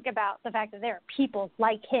you think about the fact that there are people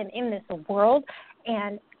like him in this world.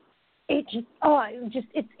 And he's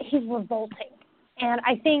revolting. And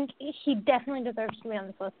I think he definitely deserves to be on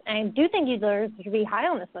this list. And I do think he deserves to be high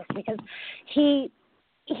on this list because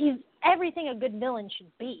he's everything a good villain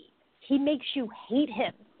should be. He makes you hate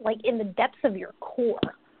him, like, in the depths of your core.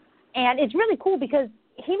 And it's really cool because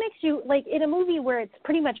he makes you, like, in a movie where it's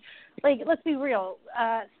pretty much, like, let's be real,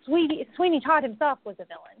 Sweeney Todd himself was a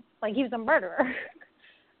villain. Like, he was a murderer.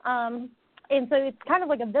 And so it's kind of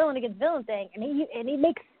like a villain against villain thing. And he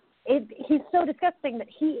makes he's so disgusting that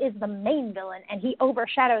he is the main villain, and he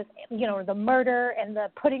overshadows, the murder and the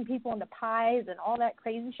putting people into pies and all that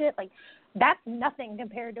crazy shit. Like, that's nothing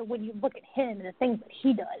compared to when you look at him and the things that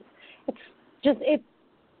he does.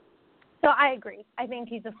 So I agree. I think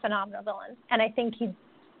he's a phenomenal villain, and I think he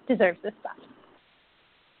deserves this stuff.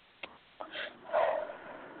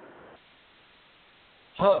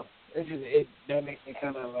 Huh. That makes me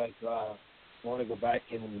kind of like want to go back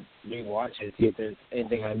and rewatch it, see if there's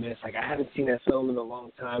anything I missed. Like, I haven't seen that film in a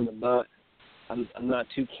long time. I'm not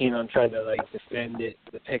too keen on trying to, like, defend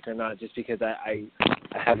the pick or not, just because I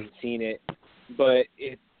haven't seen it. But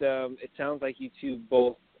it sounds like you two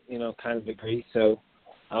both kind of agree. So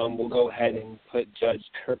we'll go ahead and put Judge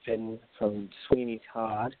Turpin from Sweeney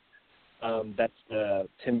Todd That's the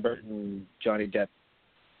Tim Burton Johnny Depp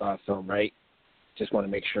film, right? Just want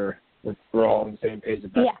to make sure we're all on the same page.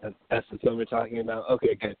 That's the film we're talking about.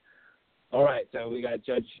 Okay, good. All right, so we got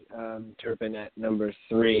Judge Turpin at number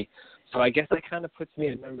 3. So I guess that kind of puts me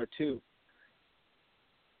at number 2.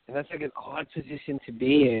 And that's like an odd position to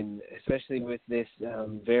be in, especially with this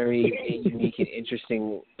very unique and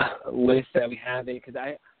interesting list that we have in. Because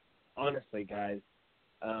honestly, guys,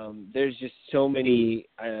 there's just so many,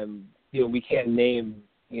 we can't name,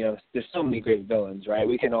 there's so many great villains, right?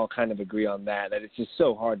 We can all kind of agree on that it's just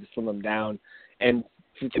so hard to slim them down. And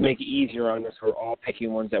to make it easier on us, we're all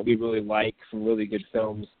picking ones that we really like from really good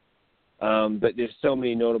films. But there's so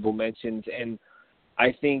many notable mentions. And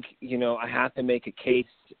I think, I have to make a case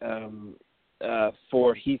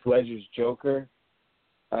for Heath Ledger's Joker,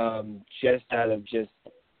 just out of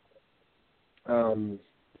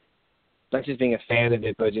not just being a fan of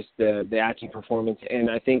it, but just the acting performance. And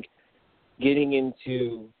I think getting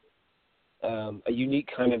into a unique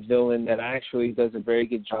kind of villain that actually does a very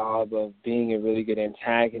good job of being a really good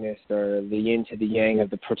antagonist, or the yin to the yang of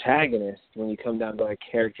the protagonist when you come down to like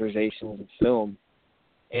characterizations of film,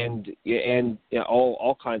 and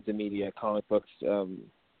all kinds of media, comic books,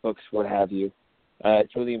 what have you.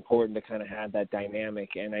 It's really important to kind of have that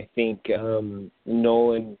dynamic. And I think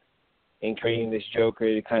Nolan, in creating this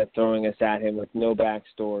Joker, kind of throwing us at him with no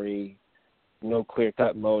backstory, no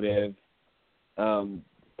clear-cut motive,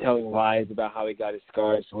 telling lies about how he got his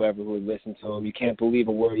scars to whoever would listen to him. You can't believe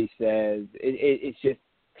a word he says. It just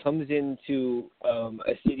comes into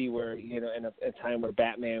a city where, in a time where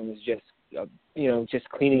Batman was just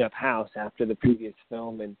cleaning up house after the previous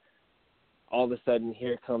film, and all of a sudden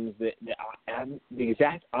here comes the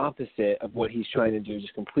exact opposite of what he's trying to do,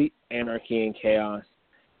 just complete anarchy and chaos,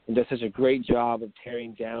 and does such a great job of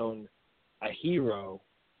tearing down a hero,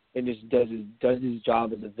 and just does his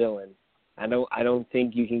job as a villain. I don't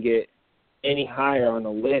think you can get any higher on the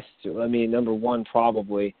list. I mean, number 1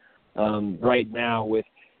 probably right now, with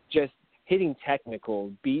just hitting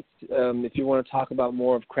technical beats. If you want to talk about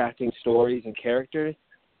more of crafting stories and characters,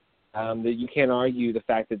 that you can't argue the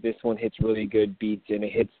fact that this one hits really good beats, and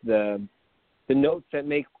it hits the notes that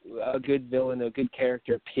make a good villain a good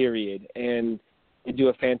character, period. And they do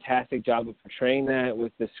a fantastic job of portraying that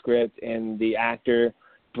with the script, and the actor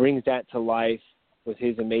brings that to life with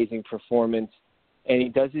his amazing performance. And he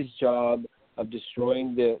does his job of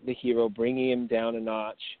destroying the hero, bringing him down a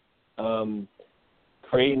notch,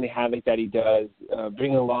 creating the havoc that he does,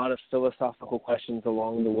 bringing a lot of philosophical questions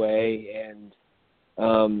along the way, and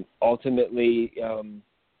ultimately,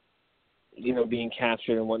 being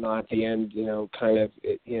captured and whatnot at the end, kind of,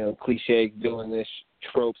 cliche villainish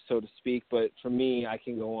tropes, so to speak. But for me, I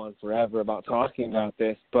can go on forever about talking about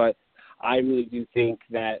this, but I really do think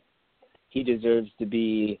that he deserves to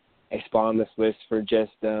be a spot on this list for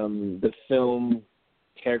just the film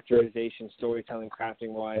characterization, storytelling,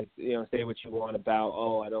 crafting-wise. Say what you want about,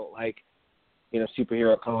 I don't like,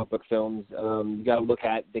 superhero comic book films. You got to look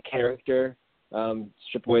at the character,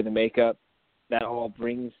 strip away the makeup. That all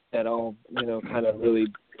kind of really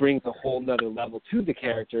brings a whole nother level to the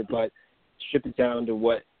character, but strip it down to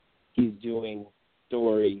what he's doing,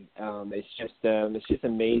 story. It's just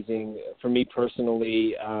amazing. For me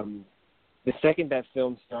personally, the second that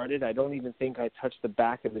film started, I don't even think I touched the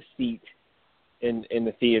back of the seat in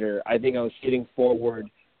the theater. I think I was sitting forward,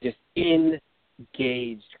 just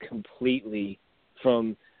engaged completely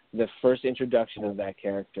from the first introduction of that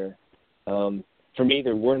character. For me,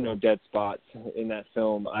 there were no dead spots in that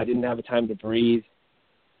film. I didn't have a time to breathe.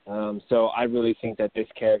 So I really think that this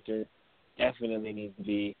character definitely needs to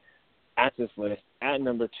be at this list. At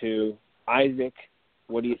number 2, Isaac,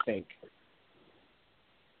 what do you think?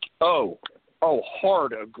 Oh,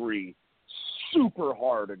 hard agree. Super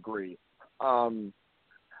hard agree.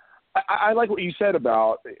 I like what you said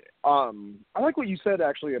about. I like what you said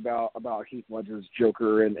actually about Heath Ledger's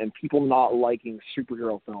Joker and people not liking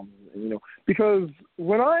superhero films. Because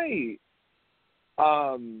when I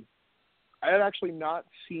had actually not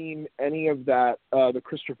seen any of that the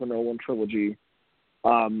Christopher Nolan trilogy.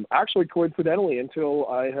 Actually, coincidentally, until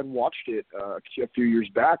I had watched it a few years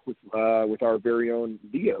back with our very own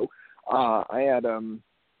Theo, I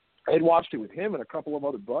had watched it with him and a couple of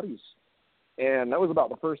other buddies, and that was about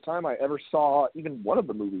the first time I ever saw even one of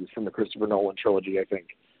the movies from the Christopher Nolan trilogy, I think.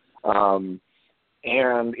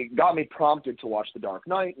 And it got me prompted to watch The Dark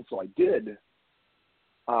Knight, and so I did.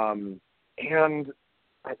 And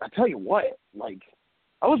I tell you what,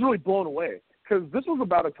 I was really blown away. Because this was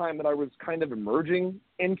about a time that I was kind of emerging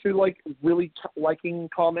into, really liking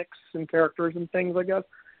comics and characters and things, I guess.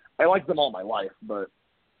 I liked them all my life, but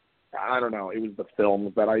I don't know, it was the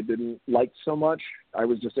films that I didn't like so much. I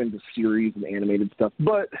was just into series and animated stuff.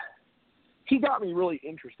 But he got me really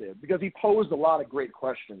interested because he posed a lot of great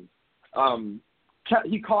questions.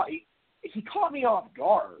 He caught me off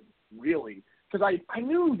guard, really, because I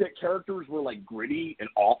knew that characters were like gritty and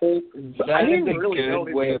awful. But I didn't really know.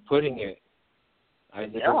 That's a good way of putting it.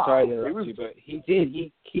 I'm sorry to interrupt you, but he did.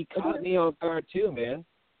 He caught me off guard too, man.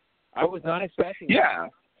 I was not expecting that.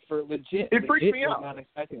 For legit. It freaked me out. I was not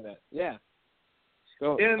expecting that. Yeah.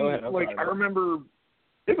 Go ahead. I remember.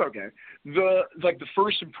 It's okay. The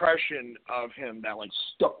first impression of him that like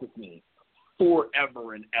stuck with me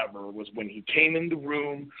forever and ever was when he came in the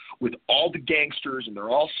room with all the gangsters and they're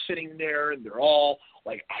all sitting there and they're all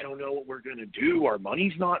like, I don't know what we're gonna do. Our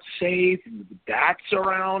money's not safe. And the dad's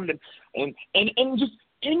around and just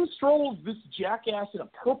in strolls this jackass in a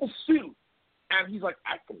purple suit, and he's like,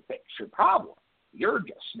 I can fix your problem. You're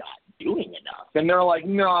just not doing enough. And they're like,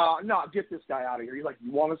 no, get this guy out of here. He's like,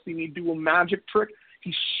 you want to see me do a magic trick?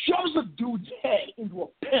 He shoves a dude's head into a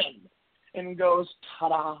pen and goes,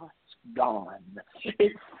 ta-da, it's gone.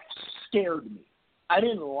 It scared me. I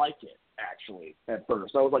didn't like it, actually, at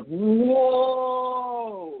first. I was like,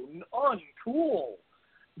 whoa, uncool.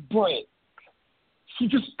 But he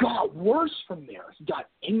just got worse from there. He got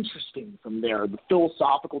interesting from there. The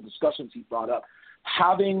philosophical discussions he brought up.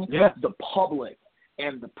 Having the public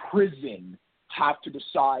and the prison have to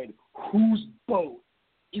decide whose boat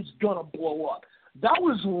is going to blow up. That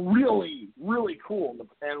was really, really cool.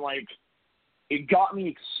 And, like, it got me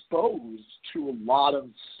exposed to a lot of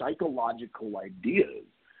psychological ideas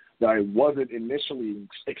that I wasn't initially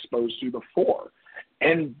exposed to before.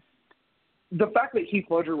 And the fact that Heath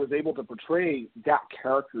Ledger was able to portray that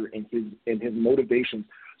character and his motivations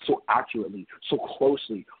so accurately, so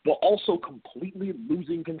closely, but also completely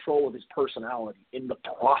losing control of his personality in the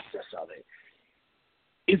process of it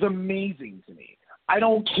is amazing to me. I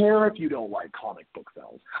don't care if you don't like comic book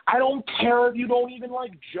films. I don't care if you don't even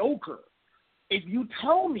like Joker. If you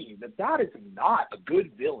tell me that that is not a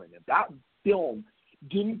good villain, if that film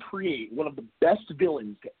didn't create one of the best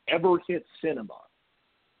villains to ever hit cinema,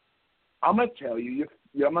 I'm gonna tell you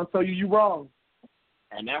you're wrong,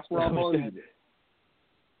 and that's where I'm gonna leave it.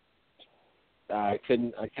 I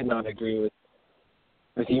could not agree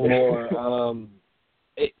with you more.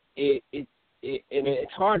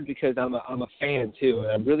 It's hard because I'm a fan too,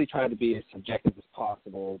 and I really try to be as subjective as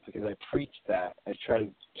possible because I preach that. I try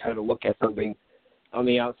to look at something on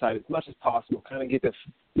the outside as much as possible, kind of get the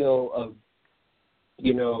feel of,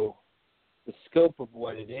 the scope of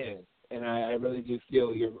what it is. And I really do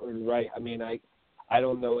feel you're right. I mean, I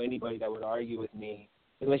don't know anybody that would argue with me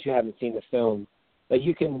unless you haven't seen the film. Like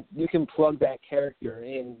you can plug that character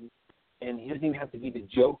in, and he doesn't even have to be the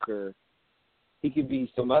Joker. He could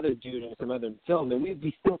be some other dude in some other film, and we'd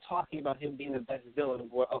be still talking about him being the best villain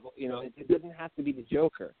of it doesn't have to be the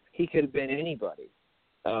Joker. He could have been anybody.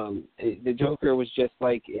 The Joker was just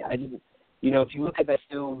like, I didn't, if you look at that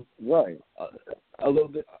film, right, a little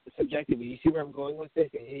bit subjectively, you see where I'm going with this?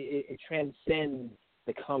 It transcends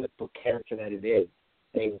the comic book character that it is.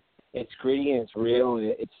 It's gritty and it's real,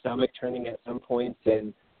 and it's stomach turning at some points,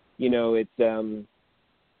 and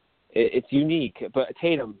it's unique. But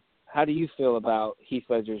Tatum, how do you feel about Heath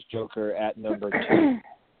Ledger's Joker at number 2?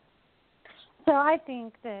 So I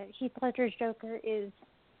think that Heath Ledger's Joker is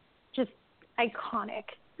just iconic.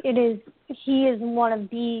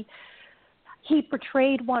 He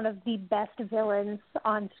portrayed one of the best villains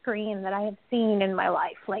on screen that I have seen in my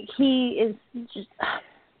life. Like, he is just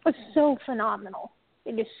so phenomenal.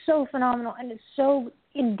 It is so phenomenal, and it's so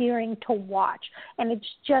endearing to watch. And it's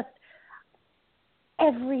just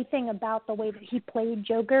everything about the way that he played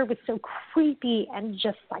Joker was so creepy and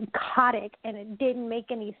just psychotic, and it didn't make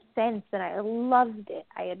any sense, and I loved it.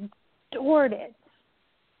 I adored it.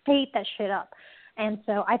 Ate that shit up. And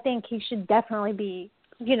so I think he should definitely be,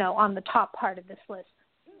 on the top part of this list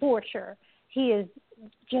for sure. He is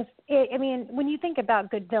just, when you think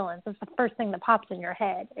about good villains, that's the first thing that pops in your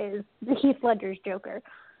head is Heath Ledger's Joker.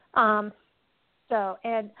 And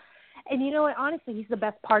you know what? Honestly, he's the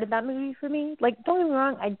best part of that movie for me. Like, don't get me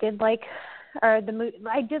wrong, I did like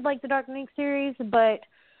the Dark Knight series, but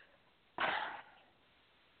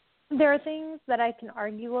there are things that I can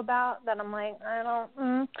argue about that I'm like, I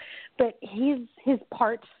don't. But his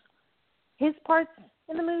parts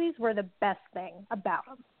in the movies were the best thing about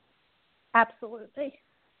him. Absolutely.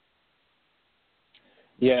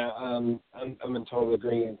 Yeah, I'm in total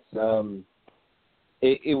agreement.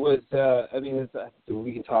 It was.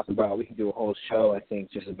 We can talk about. We can do a whole show, I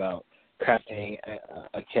think, just about crafting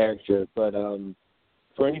a character. But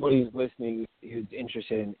for anybody who's listening who's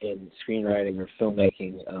interested in screenwriting or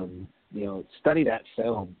filmmaking, study that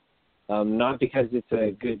film. Not because it's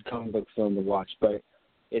a good comic book film to watch, but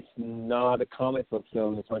it's not a comic book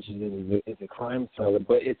film as much as it's a crime thriller.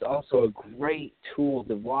 But it's also a great tool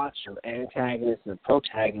to watch an antagonist and a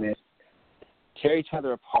protagonist tear each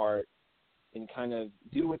other apart and kind of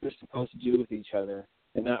do what they're supposed to do with each other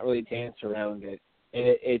and not really dance around it.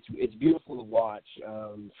 And it's beautiful to watch.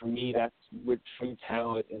 For me, that's what true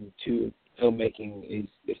talent and true filmmaking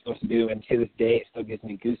is supposed to do. And to this day, it still gives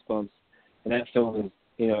me goosebumps. And that film is,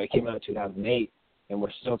 it came out in 2008, and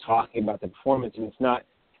we're still talking about the performance. And it's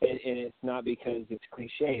not because it's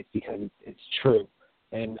cliche. It's because it's true.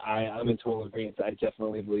 And I'm in total agreement. I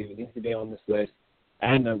definitely believe it needs to be on this list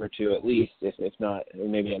at number 2 at least, if not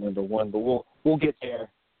maybe at number 1. But we'll get there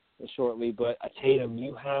shortly. But Tatum,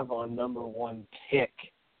 you have our number 1 pick.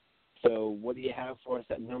 So what do you have for us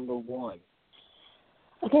at number 1?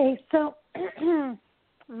 Okay, so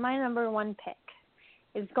my number 1 pick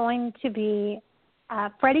is going to be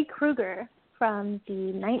Freddy Krueger from the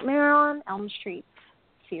Nightmare on Elm Street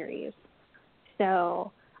series.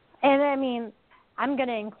 So, and I mean, I'm going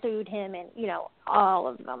to include him in, all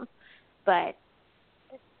of them. But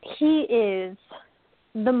he is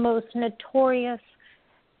the most notorious,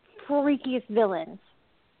 freakiest villain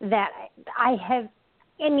that I have.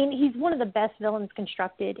 I mean, he's one of the best villains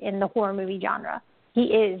constructed in the horror movie genre. He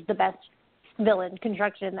is the best villain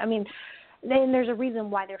construction. I mean, and there's a reason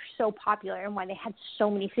why they're so popular and why they had so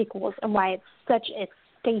many sequels and why it's such a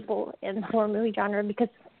staple in the horror movie genre, because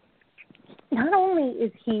not only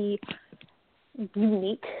is he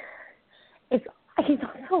unique, he's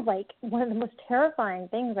also like one of the most terrifying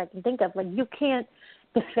things I can think of. Like, you can't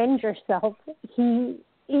defend yourself.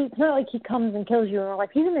 It's not like he comes and kills you in real life.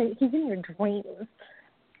 He's in your dreams.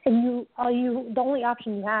 And the only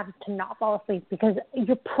option you have is to not fall asleep, because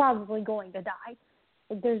you're probably going to die.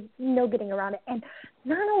 Like, there's no getting around it. And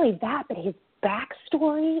not only that, but his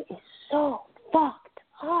backstory is so fucked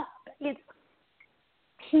up. He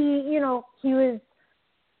was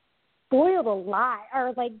boiled alive,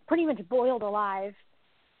 or like pretty much boiled alive,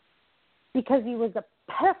 because he was a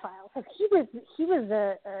pedophile. So he was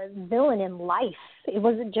a villain in life. It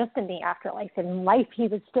wasn't just in the afterlife. In life, he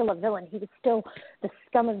was still a villain. He was still the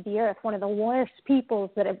scum of the earth, one of the worst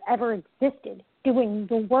peoples that have ever existed, doing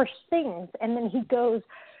the worst things. And then he goes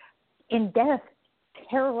in death,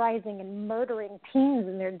 terrorizing and murdering teens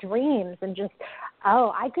in their dreams. And just,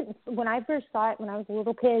 when I first saw it when I was a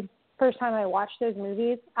little kid, first time I watched those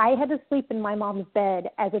movies, I had to sleep in my mom's bed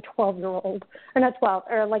as a 12-year-old, or not 12,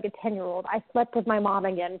 or like a 10-year-old. I slept with my mom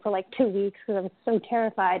again for like 2 weeks because I was so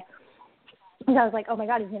terrified. And I was like, oh my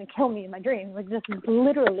God, he's going to kill me in my dreams. Like, this is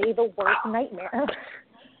literally the worst nightmare.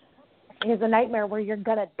 It's a nightmare where you're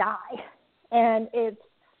going to die. And it's,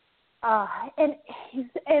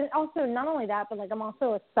 and also not only that, but like, I'm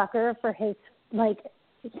also a sucker for his like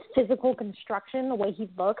physical construction, the way he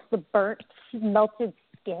looks, the burnt, melted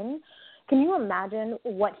skin. Can you imagine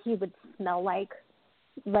what he would smell like?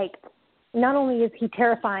 Like, not only is he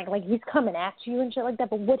terrifying, like he's coming at you and shit like that,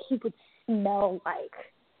 but what he would smell like.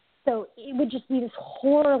 So it would just be this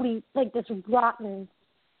horribly, like this rotten,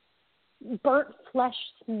 burnt flesh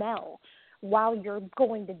smell while you're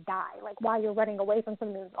going to die, like while you're running away from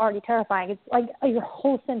something that's already terrifying. It's like your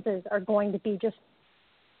whole senses are going to be just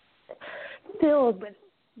filled with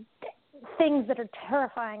things that are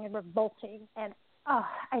terrifying and revolting. And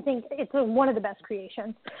I think it's one of the best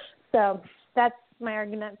creations. So that's my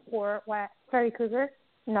argument for Freddy Krueger,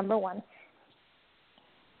 number 1.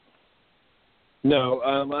 No,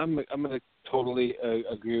 I'm going to totally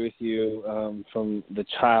agree with you. From the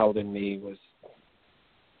child in me was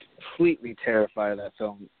completely terrified of that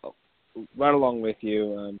film, right along with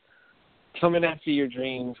you. Coming after your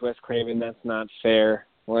dreams, Wes Craven, that's not fair.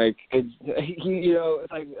 Like, it's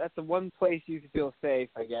like that's the one place you can feel safe,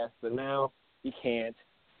 I guess, but now you can't,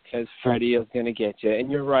 because Freddy is going to get you.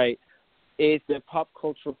 And you're right. It's a pop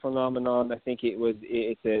cultural phenomenon. I think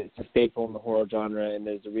it's a staple in the horror genre, and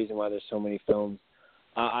there's a reason why there's so many films.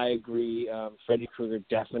 I agree. Freddy Krueger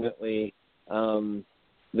definitely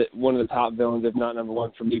one of the top villains, if not number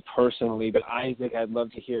 1 for me personally. But Isaac, I'd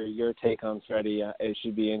love to hear your take on Freddy. It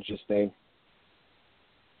should be interesting.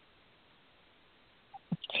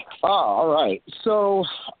 All right. So,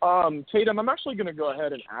 Tatum, I'm actually going to go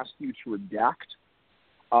ahead and ask you to redact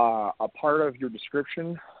a part of your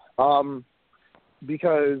description,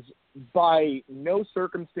 because by no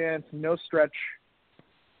circumstance, no stretch,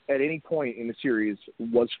 at any point in the series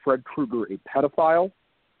was Fred Krueger a pedophile.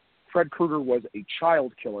 Fred Krueger was a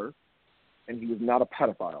child killer, and he was not a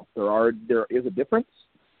pedophile. There is a difference,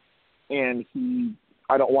 and he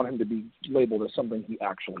I don't want him to be labeled as something he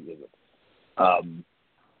actually isn't.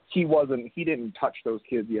 He didn't touch those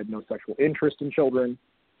kids. He had no sexual interest in children.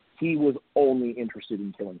 He was only interested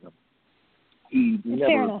in killing them. He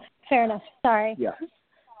never. Fair enough. Sorry. Yeah,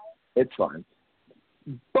 it's fine.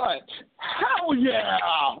 But hell yeah!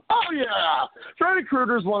 Oh yeah! Freddy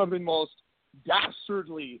Krueger is one of the most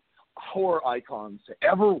dastardly horror icons to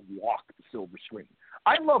ever walk the silver screen.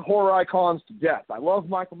 I love horror icons to death. I love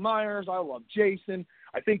Michael Myers. I love Jason.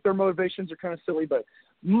 I think their motivations are kind of silly, but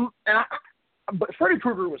Freddy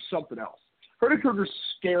Krueger was something else. Freddy Krueger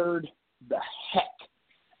scared the heck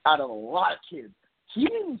out of a lot of kids. He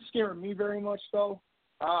didn't scare me very much, though.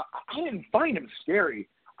 I didn't find him scary.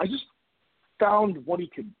 I just found what he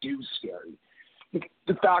could do scary.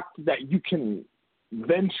 The fact that you can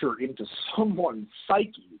venture into someone's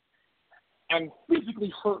psyche and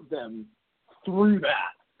physically hurt them through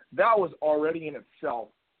that was already in itself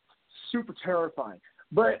super terrifying.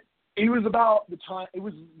 But it was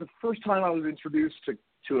the first time I was introduced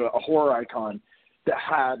to a horror icon that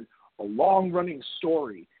had a long-running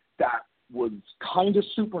story that was kind of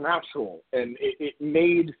supernatural, and it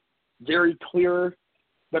made very clear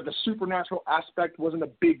that the supernatural aspect wasn't a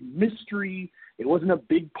big mystery. It wasn't a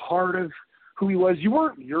big part of who he was. You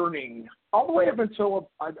weren't yearning all the way up until,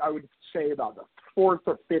 I would say, about the fourth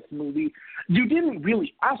or fifth movie. You didn't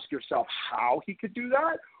really ask yourself how he could do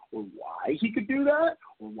that, or why he could do that,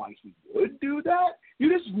 or why he would do that.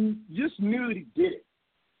 You just knew that he did it.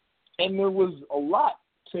 And there was a lot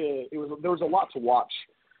to watch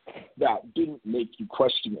that didn't make you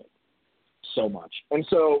question it so much. And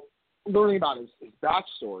so learning about his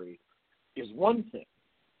backstory is one thing.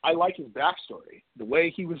 I like his backstory, the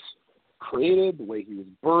way he was created, the way he was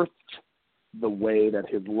birthed, the way that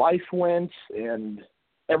his life went, and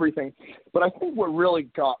everything. But I think what really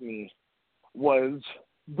got me was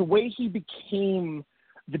the way he became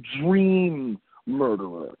the dream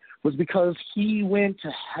murderer was because he went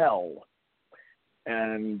to hell,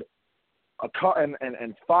 and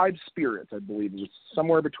five spirits, I believe, it was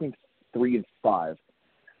somewhere between 3 and 5.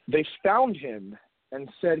 They found him and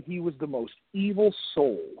said he was the most evil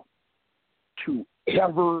soul to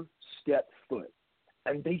ever step foot.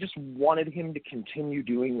 And they just wanted him to continue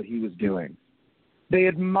doing what he was doing. They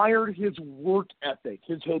admired his work ethic.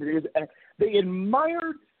 They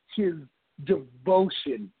admired his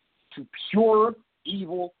devotion to pure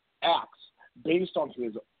evil acts based on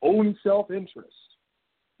his own self-interest,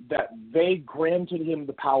 that they granted him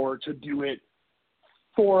the power to do it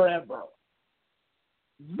forever.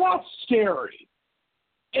 That's scary.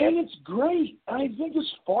 And it's great. I think as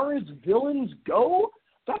far as villains go,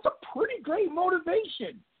 that's a pretty great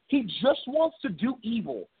motivation. He just wants to do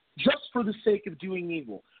evil, just for the sake of doing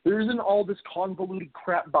evil. There isn't all this convoluted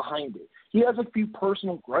crap behind it. He has a few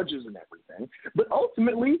personal grudges and everything, but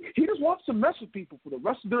ultimately, he just wants to mess with people for the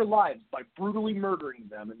rest of their lives by brutally murdering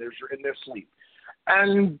them in their sleep.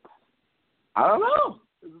 And I don't know.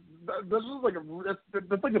 This is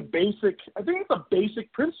that's like a basic. I think it's a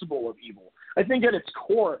basic principle of evil. I think at its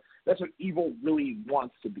core, that's what evil really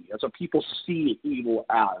wants to be. That's what people see evil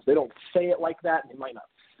as. They don't say it like that, and they might not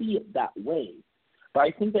see it that way, but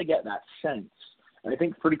I think they get that sense. And I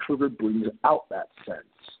think Freddy Krueger brings out that sense,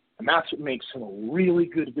 and that's what makes him a really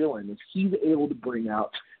good villain. Is he's able to bring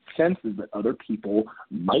out senses that other people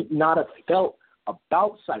might not have felt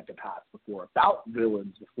about psychopaths before, about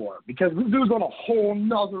villains before, because this dude's on a whole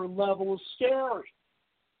nother level of scary.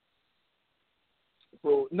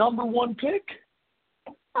 So, number one pick,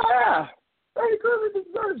 Freddy Krueger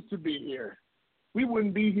deserves to be here. We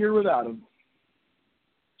wouldn't be here without him.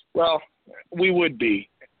 Well, we would be.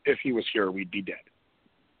 If he was here, we'd be dead.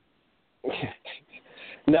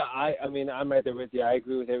 No, I mean, I'm right there with you. I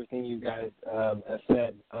agree with everything you guys have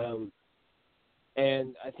said.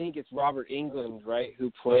 And I think it's Robert Englund, right,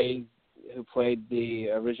 who played the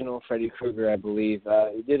original Freddy Krueger, I believe.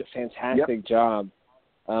 He did a fantastic job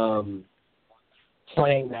playing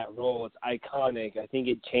that role. It's iconic. I think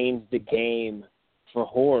it changed the game for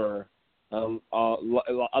horror a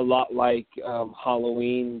lot like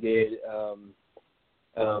Halloween did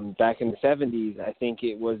back in the 70s. I think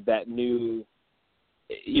it was that new,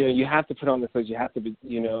 you have to put on the clothes. You have to,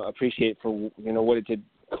 appreciate for, what it did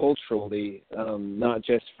culturally, not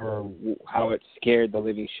just for how it scared the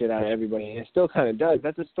living shit out of everybody. And it still kind of does.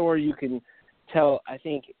 That's a story you can tell, I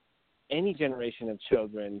think, any generation of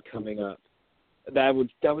children coming up. That would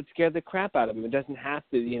scare the crap out of them. It doesn't have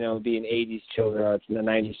to, be an 80s child or a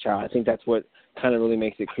 90s child. I think that's what kind of really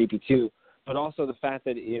makes it creepy too. But also the fact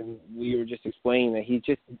that we were just explaining that he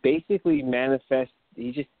just basically manifests.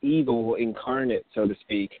 He's just evil incarnate, so to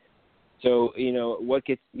speak. So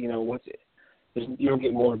you don't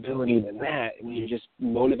get more ability than that when you're just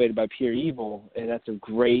motivated by pure evil, and that's a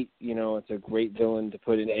great, it's a great villain to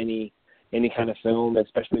put in any kind of film,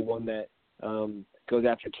 especially one that goes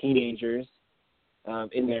after teenagers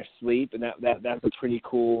in their sleep, and that's a pretty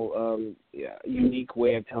cool, unique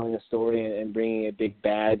way of telling a story and bringing a big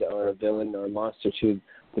bad or a villain or a monster to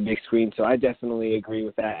the big screen. So I definitely agree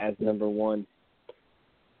with that as number one.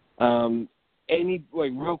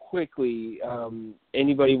 Real quickly,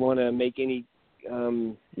 anybody want to make any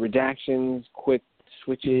redactions, quick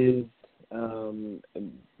switches,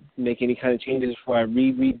 make any kind of changes before I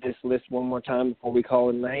reread this list one more time before we call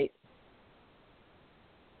it a night?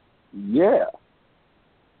 Yeah.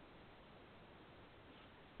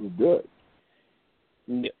 We're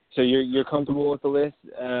good. So you're comfortable with the list?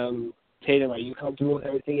 Tatum, are you comfortable with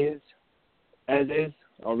everything as is?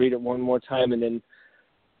 I'll read it one more time, and then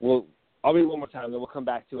I'll read it one more time, then we'll come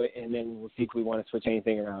back to it, and then we'll see if we want to switch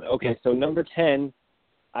anything around. Okay, so number 10,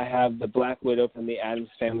 I have The Black Widow from the Addams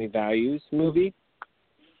Family Values movie.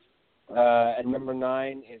 At number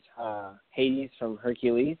 9 is Hades from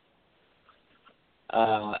Hercules.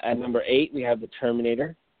 At number 8, we have The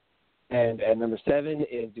Terminator. And at number 7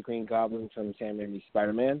 is The Green Goblin from Sam Raimi's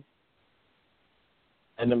Spider-Man.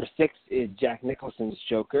 At number 6 is Jack Nicholson's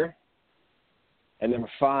Joker. At number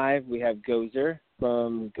 5, we have Gozer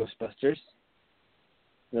from Ghostbusters.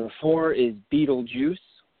 Number 4 is Beetlejuice.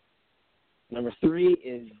 Number 3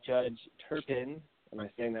 is Judge Turpin. Am I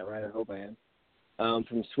saying that right? I hope I am.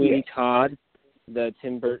 From Sweeney Todd, the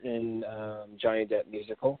Tim Burton Johnny Depp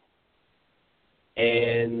musical.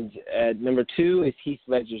 And at number 2 is Heath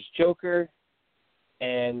Ledger's Joker.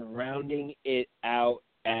 And rounding it out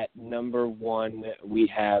at number 1, we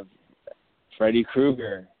have Freddy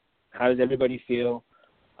Krueger. How does everybody feel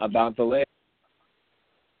about the list?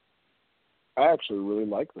 I actually really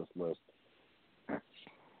like this list.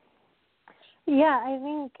 Yeah, I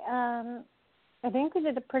think we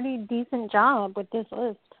did a pretty decent job with this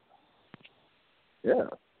list. Yeah.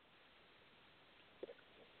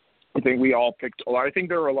 I think we all picked. I think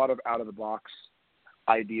there were a lot of out of the box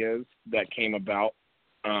ideas that came about,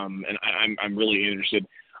 and I'm really interested.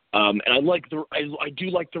 And I do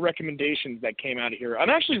like the recommendations that came out of here. I'm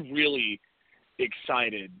actually really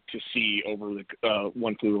excited to see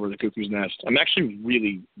One Flew Over the Cuckoo's Nest. I'm actually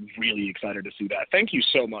really, really excited to see that. Thank you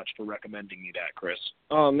so much for recommending me that, Chris.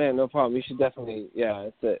 Oh man, no problem. You should definitely. Yeah,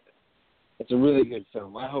 it's a really good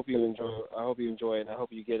film. I hope you enjoy it. And I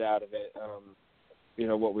hope you get out of it.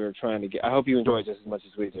 What we were trying to get. I hope you enjoy it just as much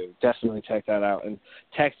as we do. Definitely check that out and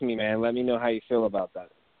text me, man. Let me know how you feel about that.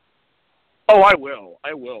 Oh, I will.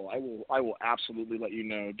 I will absolutely let you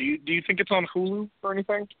know. Do you think it's on Hulu or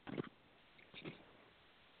anything?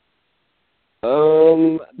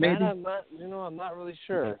 Maybe. I'm not really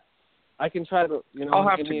sure. I can try to, I'll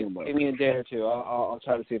have give to me a day or two. I'll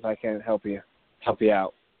try to see if I can help you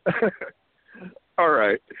out. All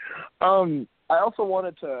right. I also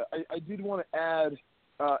wanted to. I did want to add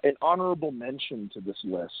an honorable mention to this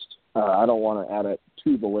list. I don't want to add it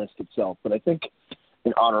to the list itself, but I think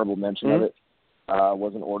an honorable mention of it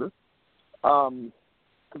was in order.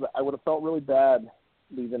 Because I would have felt really bad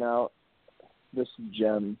leaving out this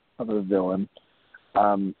gem of a villain.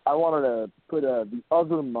 I wanted to put the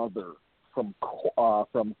other mother from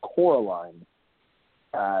Coraline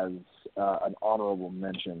as an honorable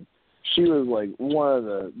mention. She was like one of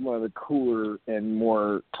the cooler and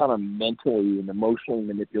more kind of mentally and emotionally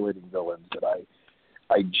manipulating villains that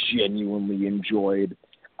I genuinely enjoyed.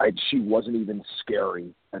 She wasn't even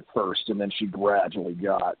scary at first, and then she gradually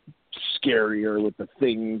got scarier with the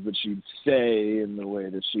things that she'd say and the way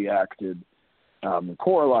that she acted.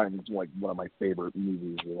 Coraline is like one of my favorite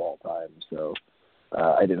movies of all time, so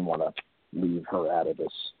I didn't want to leave her out of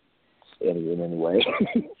this in any way.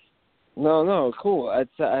 No, cool.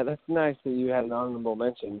 That's nice that you had an honorable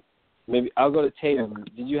mention. Maybe I'll go to Tatum.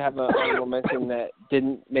 Did you have an honorable mention that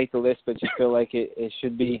didn't make the list, but you feel like it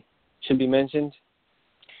should be mentioned?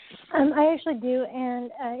 I actually do,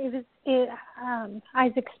 and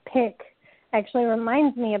Isaac's pick actually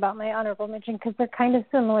reminds me about my honorable mention because they're kind of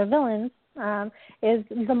similar villains. Is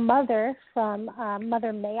the mother from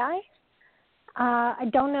Mother May I? I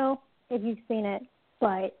don't know if you've seen it,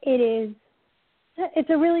 but it's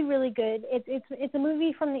a really, really good. It's a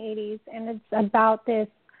movie from the 80s, and it's about this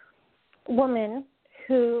woman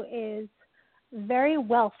who is very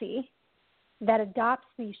wealthy that adopts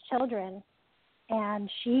these children, and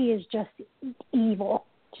she is just evil.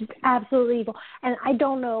 She's absolutely evil. And I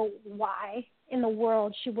don't know why in the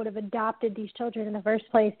world she would have adopted these children in the first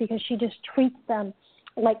place, because she just treats them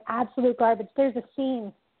like absolute garbage. There's a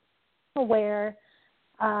scene where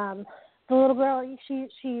the little girl,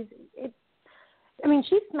 I mean,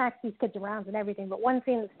 she smacks these kids around and everything, but one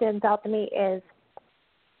scene that stands out to me is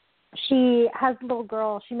she has a little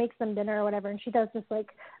girl, she makes them dinner or whatever, and she does this, like,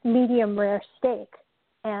 medium rare steak.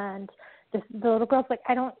 And the little girl's like,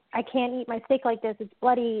 I can't eat my steak like this. It's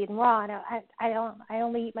bloody and raw. And I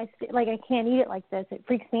only eat my steak, like, I can't eat it like this. It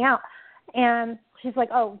freaks me out. And she's like,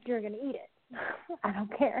 oh, you're going to eat it. I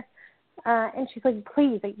don't care. And she's like,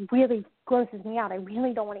 please, it really grosses me out. I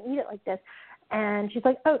really don't want to eat it like this. And she's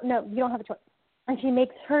like, oh, no, you don't have a choice. And she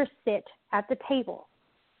makes her sit at the table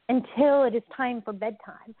until it is time for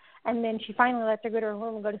bedtime. And then she finally lets her go to her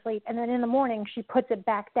room and go to sleep. And then in the morning, she puts it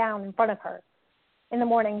back down in front of her. In the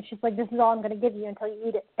morning, she's like, this is all I'm going to give you until you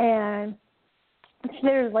eat it. And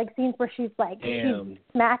there's, like, scenes where she's, like, she's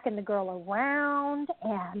smacking the girl around,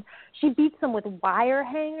 and she beats them with wire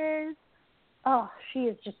hangers. Oh,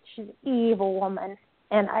 she's an evil woman.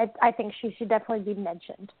 And I think she should definitely be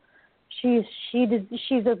mentioned. She's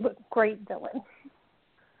a great villain.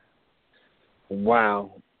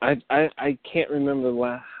 Wow. I can't remember the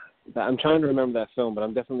last. I'm trying to remember that film, but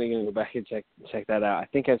I'm definitely going to go back and check that out. I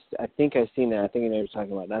think I've seen that. I think I know what you're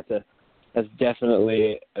talking about. That's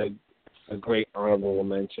definitely a great honorable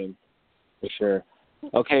mention for sure.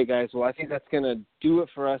 Okay, guys. Well, I think that's going to do it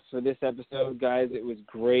for us for this episode, guys. It was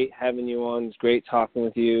great having you on. It was great talking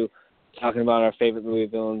with you, talking about our favorite movie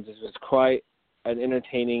villains. This was quite an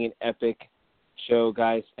entertaining and epic show,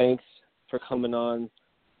 guys. Thanks for coming on.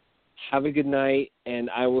 Have a good night, and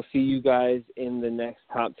I will see you guys in the next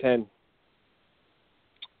Top 10.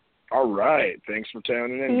 All right. Thanks for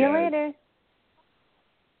tuning in, See you guys. later.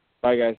 Bye, guys.